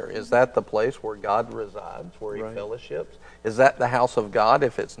of prayer? Is that the place where God resides, where He fellowships? Is that the house of God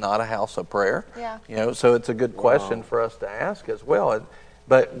if it's not a house of prayer? Yeah. So it's a good question for us to ask as well.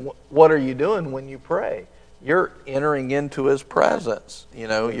 But what are you doing when you pray? You're entering into His presence.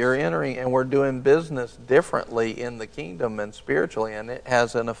 You're entering, and we're doing business differently in the kingdom and spiritually, and it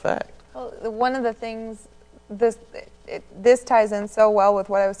has an effect. Well, one of the things, this ties in so well with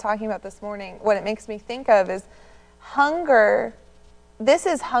what I was talking about this morning. What it makes me think of is hunger. This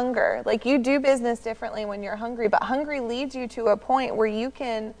is hunger. Like, you do business differently when you're hungry, but hungry leads you to a point where you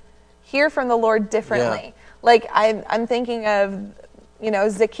can hear from the Lord differently. Yeah. Like, I'm thinking of,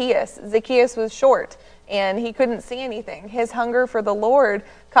 Zacchaeus. Zacchaeus was short, and he couldn't see anything. His hunger for the Lord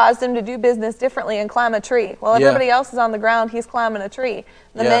caused him to do business differently and climb a tree. Well, everybody else is on the ground. He's climbing a tree.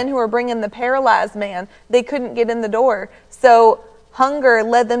 The men who were bringing the paralyzed man, they couldn't get in the door. So hunger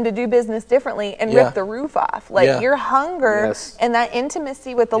led them to do business differently and rip the roof off. Like, your hunger and that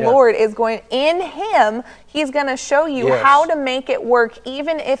intimacy with the Lord is going, in Him, He's going to show you how to make it work,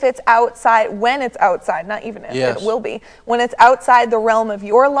 even if it's outside, when it's outside, not even if it will be. When it's outside the realm of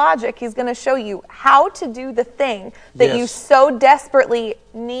your logic, He's going to show you how to do the thing that you so desperately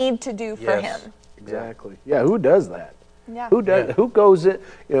need to do for Him. Exactly. Yeah, who does that? Yeah. Who does? Who goes in?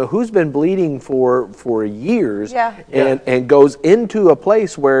 Who's been bleeding for years, and goes into a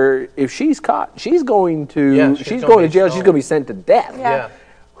place where if she's caught, she's going to she's going to jail. She's going to be sent to death. Yeah.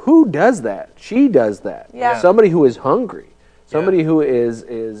 Who does that? She does that. Yeah. Somebody who is hungry, somebody who is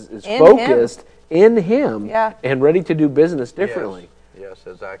focused in Him and ready to do business differently. Yes,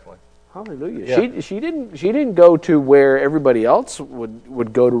 exactly. Hallelujah. Yeah. She didn't go to where everybody else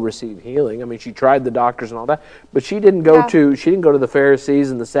would go to receive healing. I mean, she tried the doctors and all that, but she didn't go to the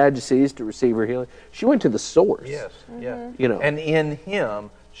Pharisees and the Sadducees to receive her healing. She went to the source. Yes. Yeah. And in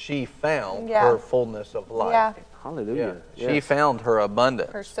Him she found her fullness of life. Yeah. hallelujah. Yeah. She found her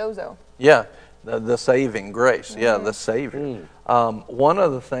abundance. Her sozo. Yeah. The saving grace. Yeah, the Savior. One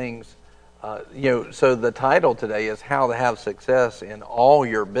of the things, so the title today is How to Have Success in All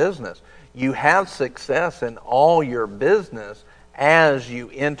Your Business. You have success in all your business as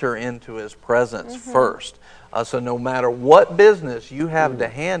you enter into His presence first. So no matter what business you have to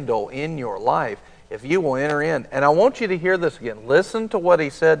handle in your life, if you will enter in, and I want you to hear this again. Listen to what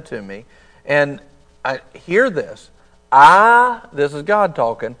He said to me, and I hear this. This is God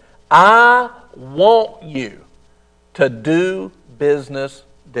talking, I want you to do business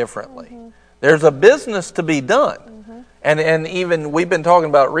differently. There's a business to be done. And even we've been talking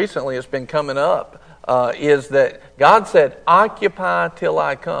about recently, it's been coming up, is that God said, occupy till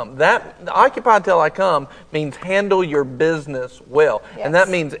I come. That occupy till I come means handle your business well. Yes. And that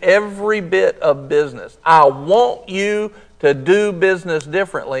means every bit of business. I want you to do business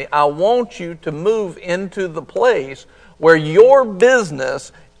differently. I want you to move into the place where your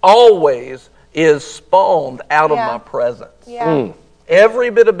business always is spawned out of my presence. Yeah. Every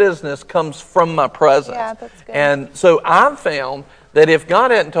bit of business comes from my presence. Yeah, that's good. And so I've found that if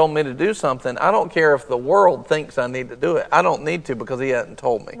God hadn't told me to do something, I don't care if the world thinks I need to do it. I don't need to because He hadn't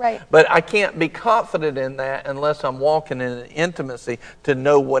told me. Right. But I can't be confident in that unless I'm walking in an intimacy to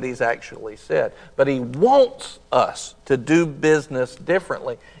know what He's actually said. But He wants us to do business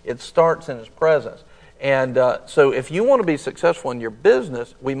differently. It starts in His presence. And so if you want to be successful in your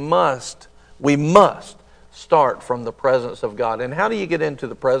business, we must start from the presence of God. And how do you get into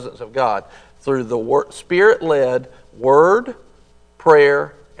the presence of God? Through the Spirit-led word,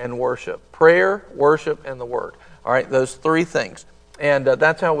 prayer, and worship. Prayer, worship, and the word. All right, those three things. And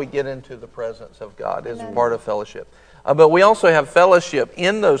that's how we get into the presence of God, as a part of fellowship. but we also have fellowship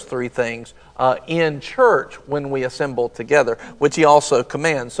in those three things in church when we assemble together, which he also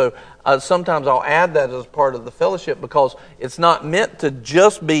commands. So sometimes I'll add that as part of the fellowship because it's not meant to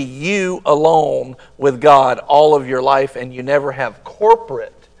just be you alone with God all of your life and you never have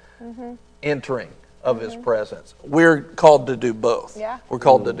corporate entering of His presence. We're called to do both. Yeah. We're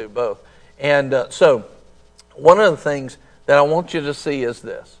called to do both. And so one of the things that I want you to see is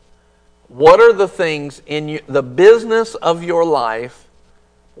this. What are the things in the business of your life?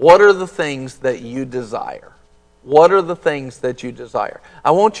 What are the things that you desire? What are the things that you desire?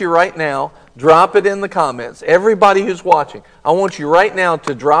 I want you right now, drop it in the comments. Everybody who's watching, I want you right now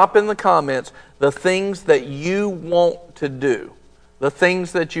to drop in the comments the things that you want to do. The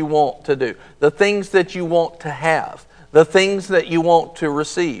things that you want to do. The things that you want to have. The things that you want to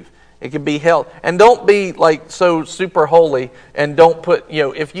receive. It can be health. And don't be like so super holy and don't put,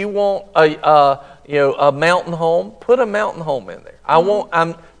 if you want a mountain home, put a mountain home in there.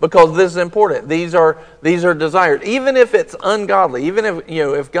 Because this is important. These are desired. Even if it's ungodly, even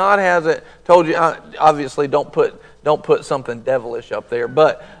if God hasn't told you, obviously don't put something devilish up there.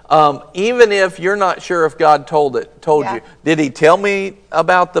 But even if you're not sure if God told you, did He tell me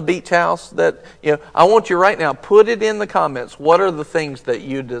about the beach house? That I want you right now, put it in the comments. What are the things that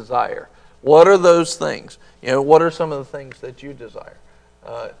you desire? What are those things? What are some of the things that you desire?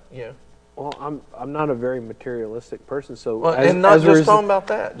 Well, I'm not a very materialistic person, so and not just talking about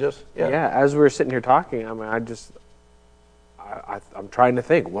that. As we're sitting here talking, I mean, I'm trying to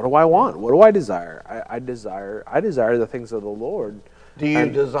think. What do I want? What do I desire? I desire the things of the Lord. Do you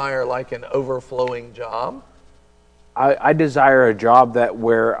desire like an overflowing job? I desire a job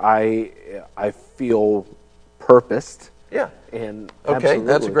where I feel purposed. Yeah. And okay, absolutely.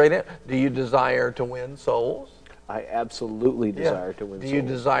 That's a great answer. Do you desire to win souls? I absolutely desire to win souls. Do you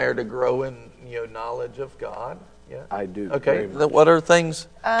desire to grow in knowledge of God? Yeah, I do. Okay. What are things?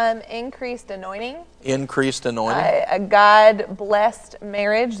 Increased anointing. Increased anointing. A God-blessed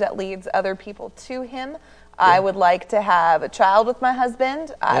marriage that leads other people to Him. Yeah. I would like to have a child with my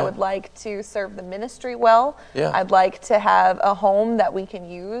husband. I would like to serve the ministry well. Yeah. I'd like to have a home that we can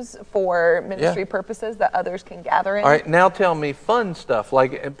use for ministry purposes that others can gather in. All right, now tell me fun stuff.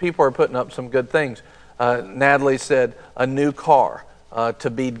 Like people are putting up some good things. Natalie said a new car, to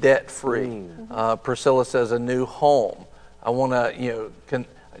be debt-free. Priscilla says a new home. I want to,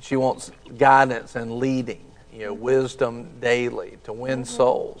 she wants guidance and leading, wisdom daily to win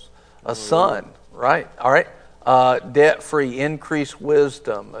souls. A son, right? All right. Debt-free, increased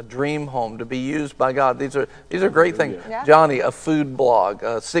wisdom, a dream home to be used by God. These are great things. Yeah. Johnny, a food blog,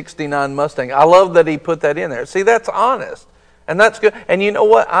 a 69 Mustang. I love that he put that in there. See, that's honest. And that's good. And you know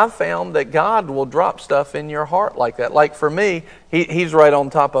what? I've found that God will drop stuff in your heart like that. Like for me, he's right on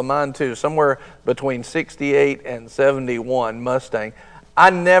top of mine too. Somewhere between 68 and 71 Mustang.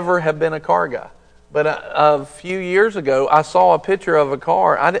 I never have been a car guy. But a few years ago, I saw a picture of a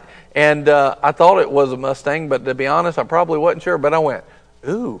car. I thought it was a Mustang, but to be honest, I probably wasn't sure. But I went,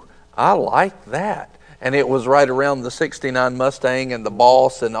 ooh, I like that. And it was right around the 69 Mustang and the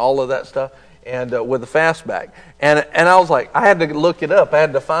Boss and all of that stuff. And with the fastback, and I was like, I had to look it up. I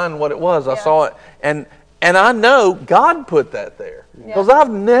had to find what it was. I saw it, and I know God put that there because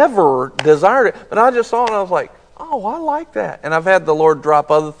I've never desired it, but I just saw it and I was like, oh, I like that. And I've had the Lord drop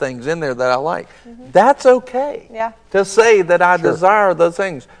other things in there that I like. That's okay. Yeah. To say that I desire those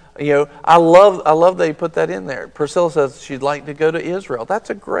things. I love that He put that in there. Priscilla says she'd like to go to Israel. That's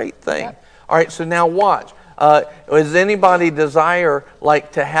a great thing. Yep. All right, so now watch. Does anybody desire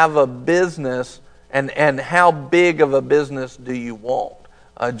like to have a business, and how big of a business do you want?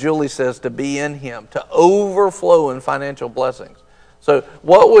 Julie says to be in Him, to overflow in financial blessings. So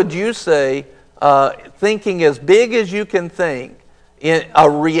what would you say, thinking as big as you can think, in a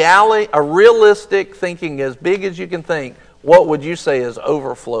realistic thinking as big as you can think, what would you say is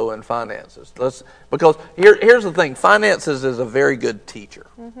overflow in finances? Because here's the thing, finances is a very good teacher.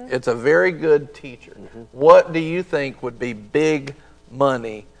 It's a very good teacher. What do you think would be big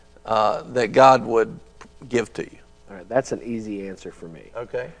money that God would give to you? All right, that's an easy answer for me.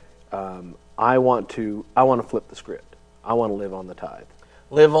 Okay. I want to flip the script. I want to live on the tithe.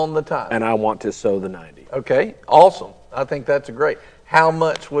 Live on the tithe. And I want to sow the 90. Okay, awesome. I think that's great. How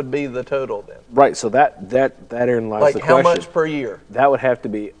much would be the total then? Right, so therein lies the question. Like how much per year? That would have to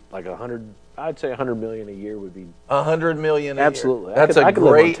be like 100. I'd say 100 million a year would be. 100 million a absolutely. year.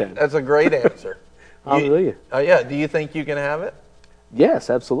 Absolutely. That's a great answer. Hallelujah. Yeah. Do you think you can have it? Yes,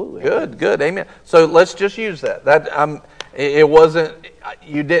 absolutely. Good. Amen. So let's just use that. It wasn't.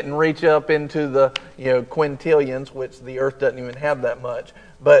 You didn't reach up into the quintillions, which the earth doesn't even have that much.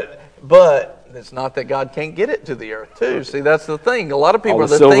 But it's not that God can't get it to the earth too. See, that's the thing. A lot of people All are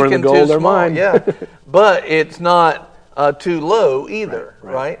the silver and thinking the gold too are small. mine. Yeah, but it's not too low either,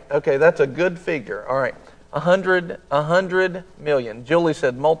 right? Okay, that's a good figure. All right, 100 million. Julie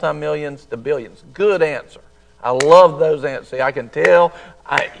said multi-millions to billions. Good answer. I love those answers. See, I can tell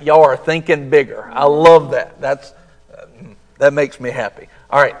y'all are thinking bigger. I love that. That makes me happy.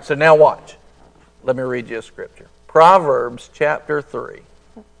 All right, so now watch. Let me read you a scripture. Proverbs chapter 3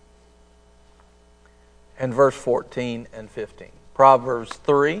 and verse 14 and 15. Proverbs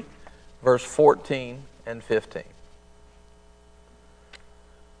 3, verse 14 and 15.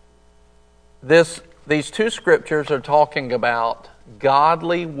 These two scriptures are talking about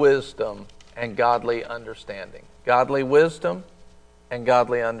godly wisdom and godly understanding. Godly wisdom and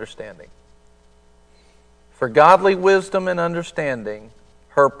godly understanding. For godly wisdom and understanding,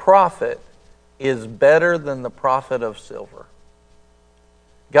 her profit is better than the profit of silver.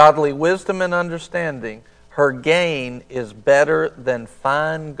 Godly wisdom and understanding, her gain is better than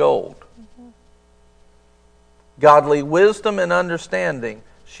fine gold. Godly wisdom and understanding,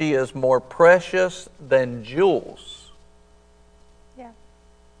 she is more precious than jewels. Yeah.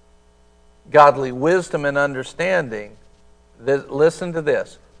 Godly wisdom and understanding, listen to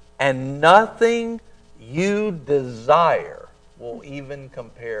this, and nothing you desire will even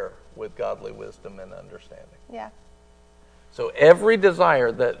compare with godly wisdom and understanding. Yeah. So every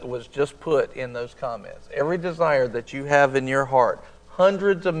desire that was just put in those comments, every desire that you have in your heart,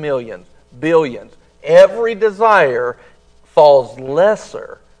 hundreds of millions, billions, every desire falls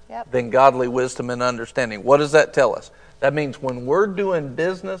lesser than godly wisdom and understanding. What does that tell us? That means when we're doing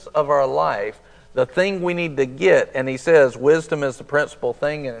business of our life, the thing we need to get, and he says wisdom is the principal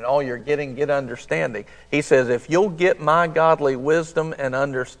thing, and in all you're getting, get understanding. He says if you'll get my godly wisdom and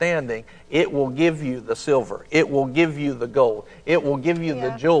understanding, it will give you the silver, it will give you the gold, it will give you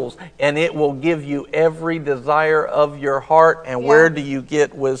the jewels, and it will give you every desire of your heart. And where do you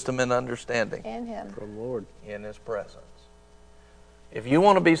get wisdom and understanding? In Him. From the Lord. In His presence. If you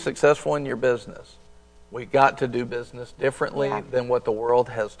want to be successful in your business, we got to do business differently than what the world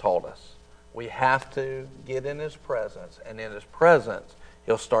has taught us. We have to get in His presence, and in His presence,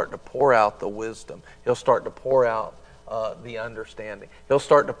 He'll start to pour out the wisdom. He'll start to pour out the understanding. He'll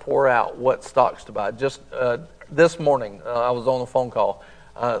start to pour out what stocks to buy. Just this morning, I was on a phone call.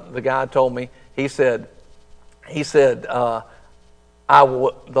 The guy told me, he said, the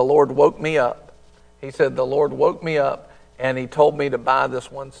Lord woke me up. He said, the Lord woke me up, and He told me to buy this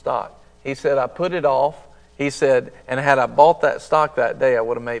one stock. He said, I put it off. He said, and had I bought that stock that day, I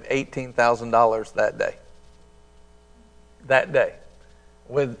would have made $18,000 that day. That day.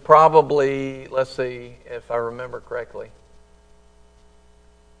 With probably, let's see if I remember correctly.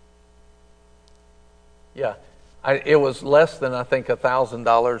 Yeah. It was less than, I think,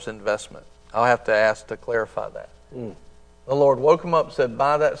 $1,000 investment. I'll have to ask to clarify that. The Lord woke him up and said,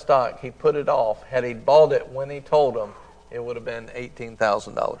 buy that stock. He put it off. Had he bought it when He told him, it would have been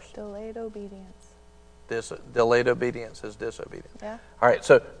 $18,000. Delayed obedience. Delayed obedience is disobedience. Yeah. All right,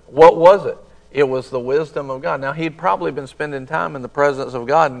 so what was it? It was the wisdom of God. Now, he'd probably been spending time in the presence of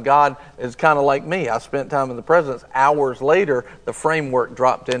God, and God is kind of like me. I spent time in the presence. Hours later, the framework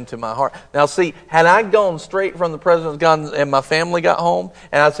dropped into my heart. Now, see, had I gone straight from the presence of God and my family got home,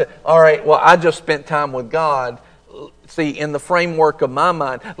 and I said, all right, well, I just spent time with God, see, in the framework of my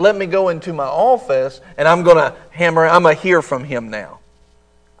mind, let me go into my office, and I'm going to hear from Him now.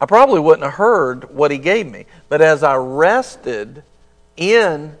 I probably wouldn't have heard what He gave me. But as I rested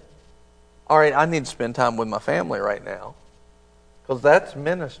in, all right, I need to spend time with my family right now, because that's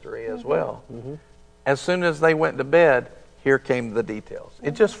ministry as well. As soon as they went to bed, here came the details.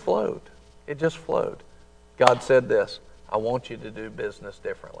 It just flowed. It just flowed. God said this, I want you to do business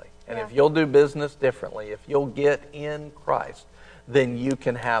differently. And if you'll do business differently, if you'll get in Christ, then you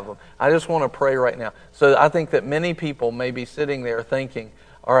can have them. I just want to pray right now. So I think that many people may be sitting there thinking,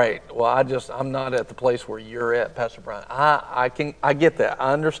 all right, well, I'm not at the place where you're at, Pastor Brian. I get that.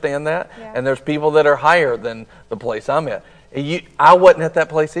 I understand that. Yeah. And there's people that are higher than the place I'm at. I wasn't at that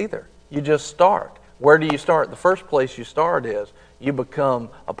place either. You just start. Where do you start? The first place you start is you become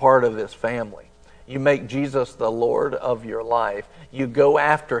a part of His family. You make Jesus the Lord of your life. You go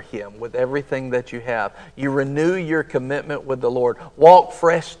after Him with everything that you have. You renew your commitment with the Lord. Walk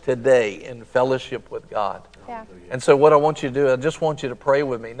fresh today in fellowship with God. Yeah. And so what I want you to do, I just want you to pray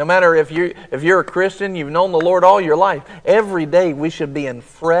with me. No matter if you're a Christian, you've known the Lord all your life, every day we should be in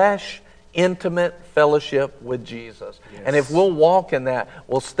fresh, intimate fellowship with Jesus. Yes. And if we'll walk in that,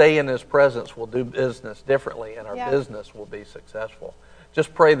 we'll stay in His presence, we'll do business differently, and our business will be successful.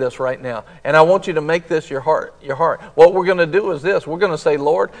 Just pray this right now. And I want you to make this your heart. What we're going to do is this. We're going to say,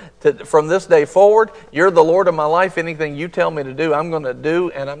 Lord, from this day forward, you're the Lord of my life. Anything you tell me to do, I'm going to do,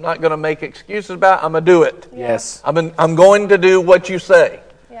 and I'm not going to make excuses about it. I'm going to do it. Yes. I'm going to do what you say.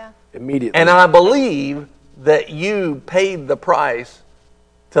 Yeah. Immediately. And I believe that you paid the price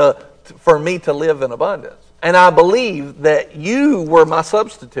for me to live in abundance. And I believe that you were my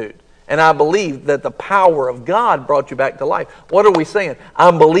substitute. And I believe that the power of God brought you back to life. What are we saying?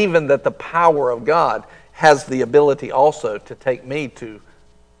 I'm believing that the power of God has the ability also to take me to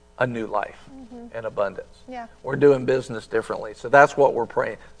a new life and abundance. Yeah. We're doing business differently. So that's what we're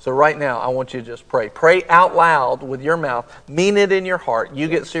praying. So right now, I want you to just pray. Pray out loud with your mouth. Mean it in your heart. You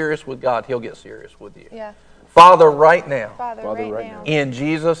get serious with God, He'll get serious with you. Yeah. Father, right now, Father, right now. in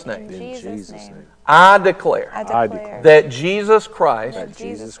Jesus' name, In Jesus' name. I declare I declare that Jesus Christ that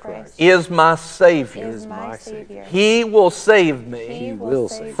Jesus Christ is my Savior. is my Savior. He will save me He will will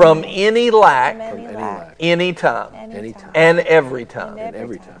save save from me any from lack, any lack, anytime, anytime, and every time. and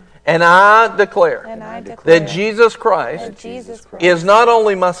every time. And I declare And I declare that Jesus Christ that Jesus Christ is not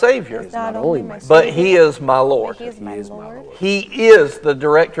only my Savior, is not only my but Savior, He is my but Lord. He is my Lord. He is the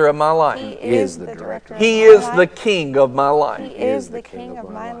director of my He life. is the director He of is my the life. King of my He life. is the King of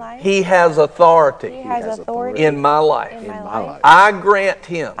my life. He has authority He has authority in my life. in my life. I grant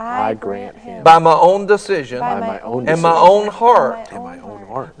Him, I grant Him by my own decision by my own and my decision own heart, and my own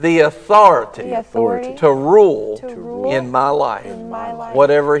heart the authority the authority to rule to rule in my life. in my life.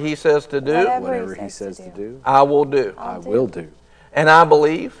 Whatever He says to do, Whatever He says to do, I will do. I will do. And I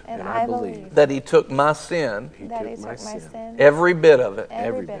believe And I I believe believe that He took my sin, that He took my took my sin, sin, every bit of it.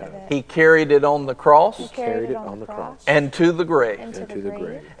 every bit of it. He carried it on the cross He carried it on the cross and to the grave. into to the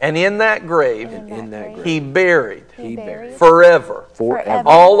grave. And in that grave, In that grave, He buried He buried buried forever forever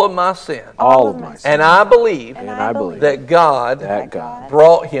all of my sin. all of my sin. And I believe and I believe that God that God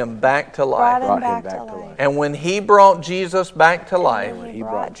brought Him back to brought life. Him brought Him back to life. And when He brought Jesus back to life, When He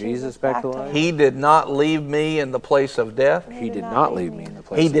brought Jesus back to life, He did not leave me in the place of death. He did not leave me in the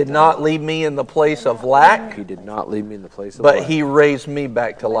place He of did death. not leave me in the place of lack, He did not leave me in the place of but lack. He raised me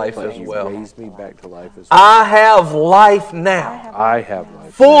back to life But as He well. raised me back to life as well. I have life now, I have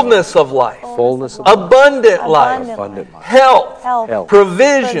life, fullness of life, fullness of life, abundant life, abundant life, health, Health,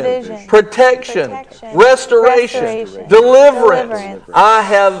 provision, provision, protection, protection, restoration, restoration, deliverance. deliverance. I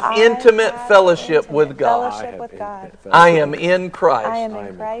have I intimate have fellowship intimate with God. fellowship with God. I am in I Christ. am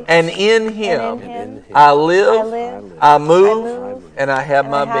in Christ. And in and Him in Him I live, I live, I I move, move, and I have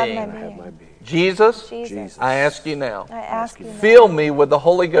and my I have being. my I have being. my being. Jesus, Jesus, I ask you now, I ask you now, fill me with the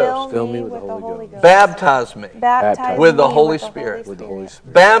Holy Ghost. Fill me with the Holy Ghost. Baptize me Baptize with the me Holy with Spirit. With the Holy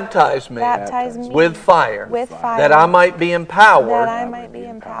Spirit. Baptize me Baptize me with fire, with fire, that I might be that empowered I might be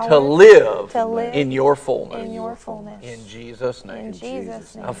empowered to live to live in your fullness. in your fullness. In Jesus' name. In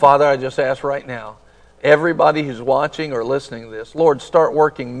Jesus' name. Now, Father, I just ask right now, everybody who's watching or listening to this, Lord, start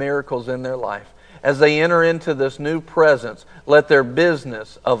working miracles in their life. As they enter into this new presence, let their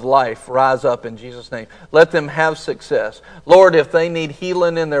business of life rise up in Jesus' name. Let them have success. Lord, if they need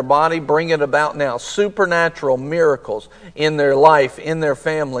healing in their body, bring it about now. Supernatural miracles in their life, in their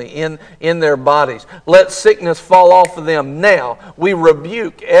family, in their bodies. Let sickness fall off of them now. We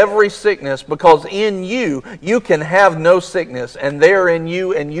rebuke every sickness, because in you, you can have no sickness, and they're in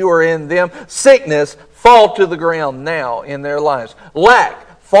you and you are in them. Sickness, fall to the ground now in their lives. Lack,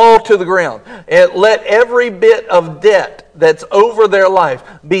 fall to the ground. And let every bit of debt that's over their life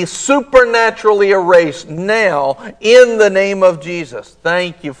be supernaturally erased now in the name of Jesus.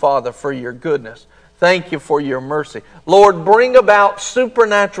 Thank you, Father, for your goodness. Thank you for your mercy. Lord, bring about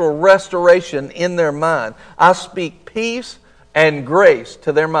supernatural restoration in their mind. I speak peace and grace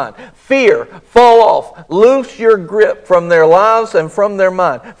to their mind. Fear, fall off. Loose your grip from their lives and from their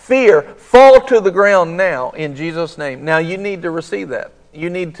mind. Fear, fall to the ground now in Jesus' name. Now you need to receive that. You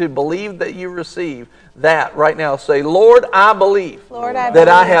need to believe that you receive that right now. Say, Lord, I believe Lord, I that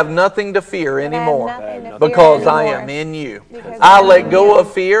I believe have nothing to fear that I have anymore nothing to fear because I anymore. am in you. Because I I'm let in go you.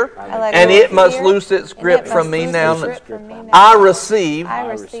 of fear, I let and go of it must fear, loose its and grip it from must me loose now. its grip from me now. I receive I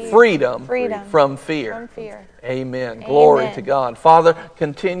receive freedom freedom from fear. from fear. Amen. Glory Amen. to God. Father,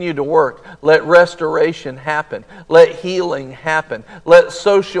 continue to work. Let restoration happen. Let healing happen. Let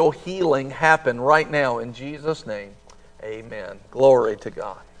social healing happen right now in Jesus' name. Amen. Glory to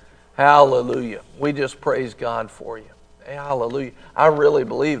God. Hallelujah. We just praise God for you. Hallelujah. I really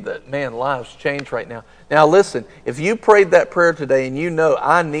believe that, man, lives change right now. Now listen, if you prayed that prayer today and you know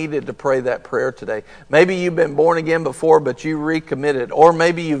I needed to pray that prayer today, maybe you've been born again before but you recommitted, or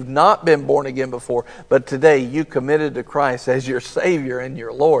maybe you've not been born again before but today you committed to Christ as your Savior and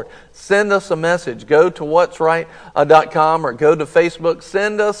your Lord, send us a message. Go to what'sright.com or go to Facebook,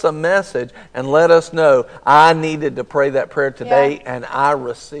 send us a message and let us know I needed to pray that prayer today and I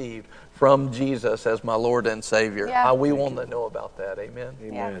received from Jesus as my Lord and Savior. Yeah. We want to know about that. Amen.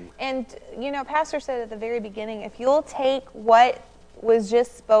 Amen. Yeah. And, Pastor said at the very beginning, if you'll take what was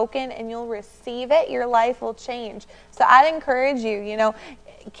just spoken and you'll receive it, your life will change. So I'd encourage you,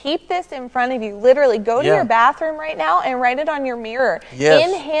 keep this in front of you. Literally, go to your bathroom right now and write it on your mirror. Yes.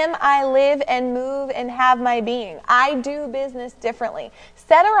 In Him I live and move and have my being. I do business differently.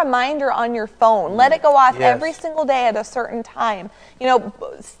 Set a reminder on your phone. Let it go off every single day at a certain time.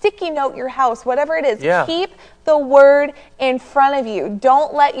 Sticky note your house, whatever it is. Yeah. Keep the Word in front of you.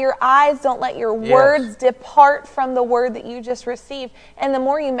 Don't let your eyes, don't let your words depart from the Word that you just received. And the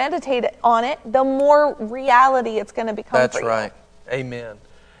more you meditate on it, the more reality it's going to become for you. That's right. Amen.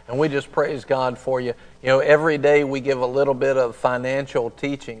 And we just praise God for you. Every day we give a little bit of financial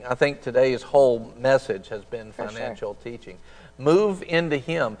teaching. I think today's whole message has been financial teaching. Move into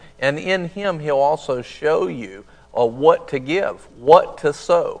Him, and in Him He'll also show you what to give, what to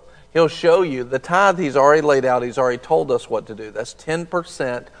sow. He'll show you the tithe He's already laid out. He's already told us what to do. That's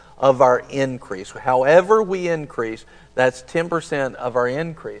 10% of our increase. However we increase, that's 10% of our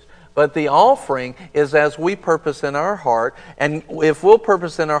increase. But the offering is as we purpose in our heart. And if we'll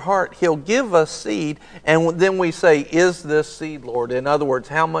purpose in our heart, He'll give us seed. And then we say, is this seed, Lord? In other words,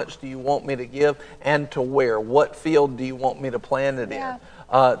 how much do you want me to give and to where? What field do you want me to plant it in?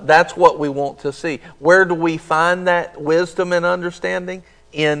 That's what we want to see. Where do we find that wisdom and understanding?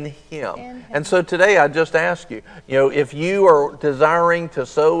 In Him. And so today I just ask you, if you are desiring to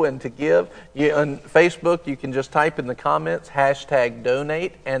sow and to give, on Facebook you can just type in the comments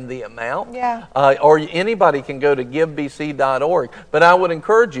 #donate and the amount. Or anybody can go to givebc.org. But I would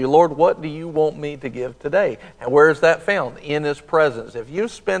encourage you, Lord, what do you want me to give today? And where is that found? In His presence. If you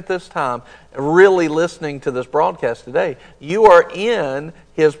spent this time really listening to this broadcast today, you are in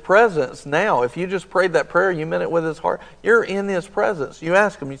His presence now. If you just prayed that prayer, you meant it with His heart, you're in His presence. You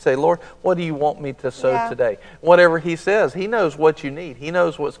ask Him, you say, Lord, what do you want me to sow today? Whatever He says, He knows what you need. He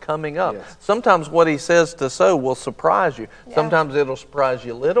knows what's coming up. Sometimes what He says to sow will surprise you. Sometimes it'll surprise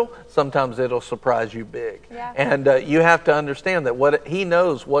you little. Sometimes it'll surprise you big. And you have to understand that He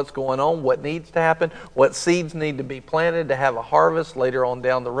knows what's going on, what needs to happen, what seeds need to be planted to have a harvest later on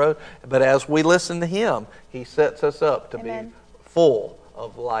down the road. But as we listen to Him, He sets us up to be full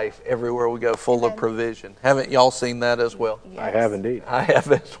of life everywhere we go, full of provision. Haven't y'all seen that as well? I have indeed. I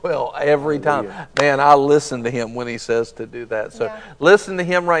have as well. Every time. Man, I listen to Him when He says to do that. So listen to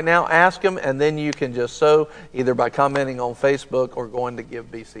Him right now, ask Him, and then you can just sow either by commenting on Facebook or going to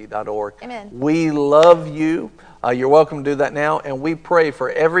givebc.org. Amen. We love you. You're welcome to do that now, and we pray for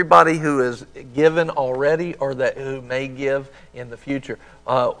everybody who has given already or who may give in the future.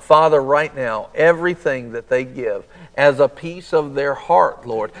 Father, right now, everything that they give as a piece of their heart,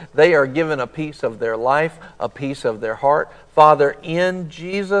 Lord, they are given a piece of their life, a piece of their heart. Father, in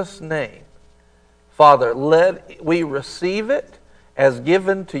Jesus' name, Father, let we receive it as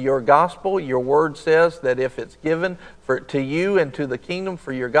given to your gospel. Your word says that if it's given to you and to the kingdom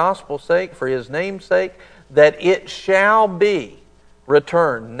for your gospel's sake, for His name's sake, that it shall be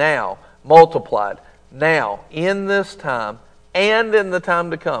returned now, multiplied now, in this time, and in the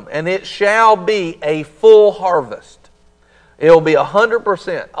time to come. And it shall be a full harvest. It'll be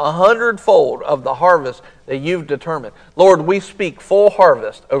 100%, 100-fold of the harvest that you've determined. Lord, we speak full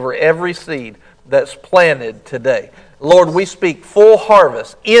harvest over every seed that's planted today. Lord, we speak full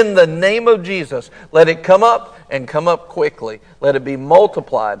harvest in the name of Jesus. Let it come up and come up quickly. Let it be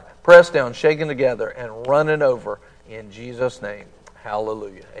multiplied, pressed down, shaken together, and running over in Jesus' name.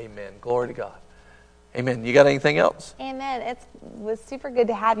 Hallelujah. Amen. Glory to God. Amen. You got anything else? Amen. It was super good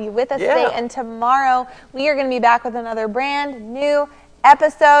to have you with us today. And tomorrow we are going to be back with another brand new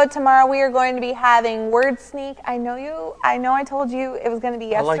episode. Tomorrow we are going to be having Word Sneak. I know I told you it was going to be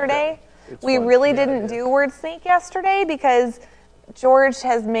yesterday. We really didn't do Word Sneak yesterday because George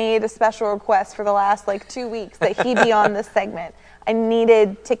has made a special request for the last 2 weeks that he be on this segment. I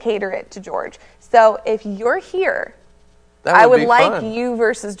needed to cater it to George. So if you're here, I would like fun. You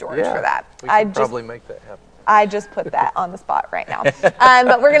versus George for that. We could probably make that happen. I just put that on the spot right now.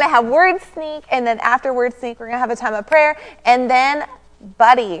 But we're going to have Word Sneak, and then after Word Sneak, we're going to have a time of prayer. And then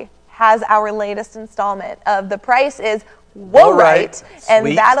Buddy has our latest installment of The Price is Whoa Right.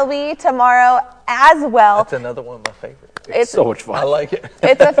 And that'll be tomorrow as well. That's another one of my favorites. It's so much fun. I like it.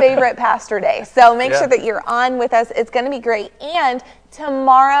 It's a favorite pastor day. So make Yeah. sure that you're on with us. It's going to be great. And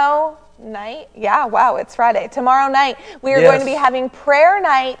tomorrow night, it's Friday. Tomorrow night, we are Yes. going to be having prayer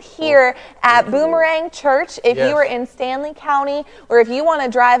night here at Boomerang Church. If Yes. you are in Stanley County, or if you want to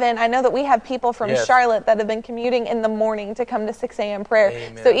drive in, I know that we have people from Yes. Charlotte that have been commuting in the morning to come to 6 a.m. prayer.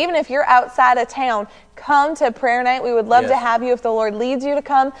 Amen. So even if you're outside of town, come to prayer night. We would love to Yes. have you if the Lord leads you to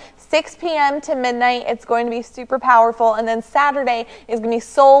come. 6 p.m. to midnight. It's going to be super powerful. And then Saturday is going to be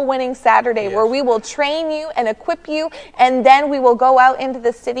Soul Winning Saturday, Yes. where we will train you and equip you, and then we will go out into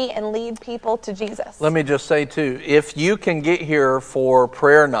the city and lead people to Jesus. Let me just say, too, if you can get here for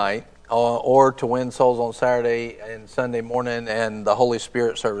prayer night or to win souls on Saturday and Sunday morning and the Holy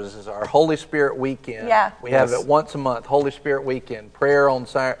Spirit services, our Holy Spirit weekend. Yeah. We have it once a month, Holy Spirit weekend, prayer on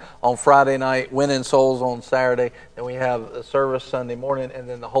Friday night, winning souls on Saturday. Then we have a service Sunday morning and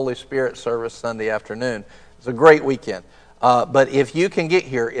then the Holy Spirit service Sunday afternoon. It's a great weekend. But if you can get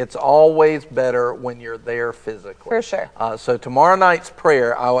here, it's always better when you're there physically. For sure. So tomorrow night's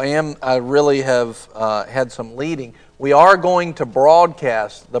prayer, I really have had some leading. We are going to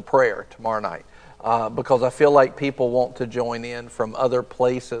broadcast the prayer tomorrow night because I feel like people want to join in from other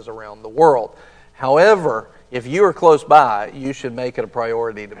places around the world. However, if you are close by, you should make it a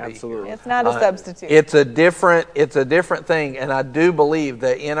priority to be Absolutely. here. It's not a substitute. It's a different thing, and I do believe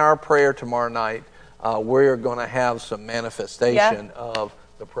that in our prayer tomorrow night, we're going to have some manifestation of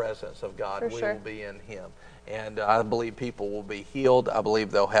the presence of God. For We sure. will be in Him. And I believe people will be healed. I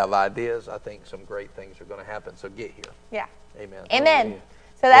believe they'll have ideas. I think some great things are going to happen. So get here. Yeah. Amen. Amen.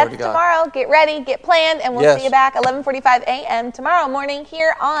 So Glory that's to God. tomorrow. Get ready, get planned, and we'll Yes. see you back 11:45 a.m. tomorrow morning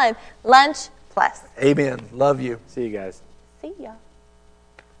here on Lunch Plus. Amen. Love you. See you guys. See ya.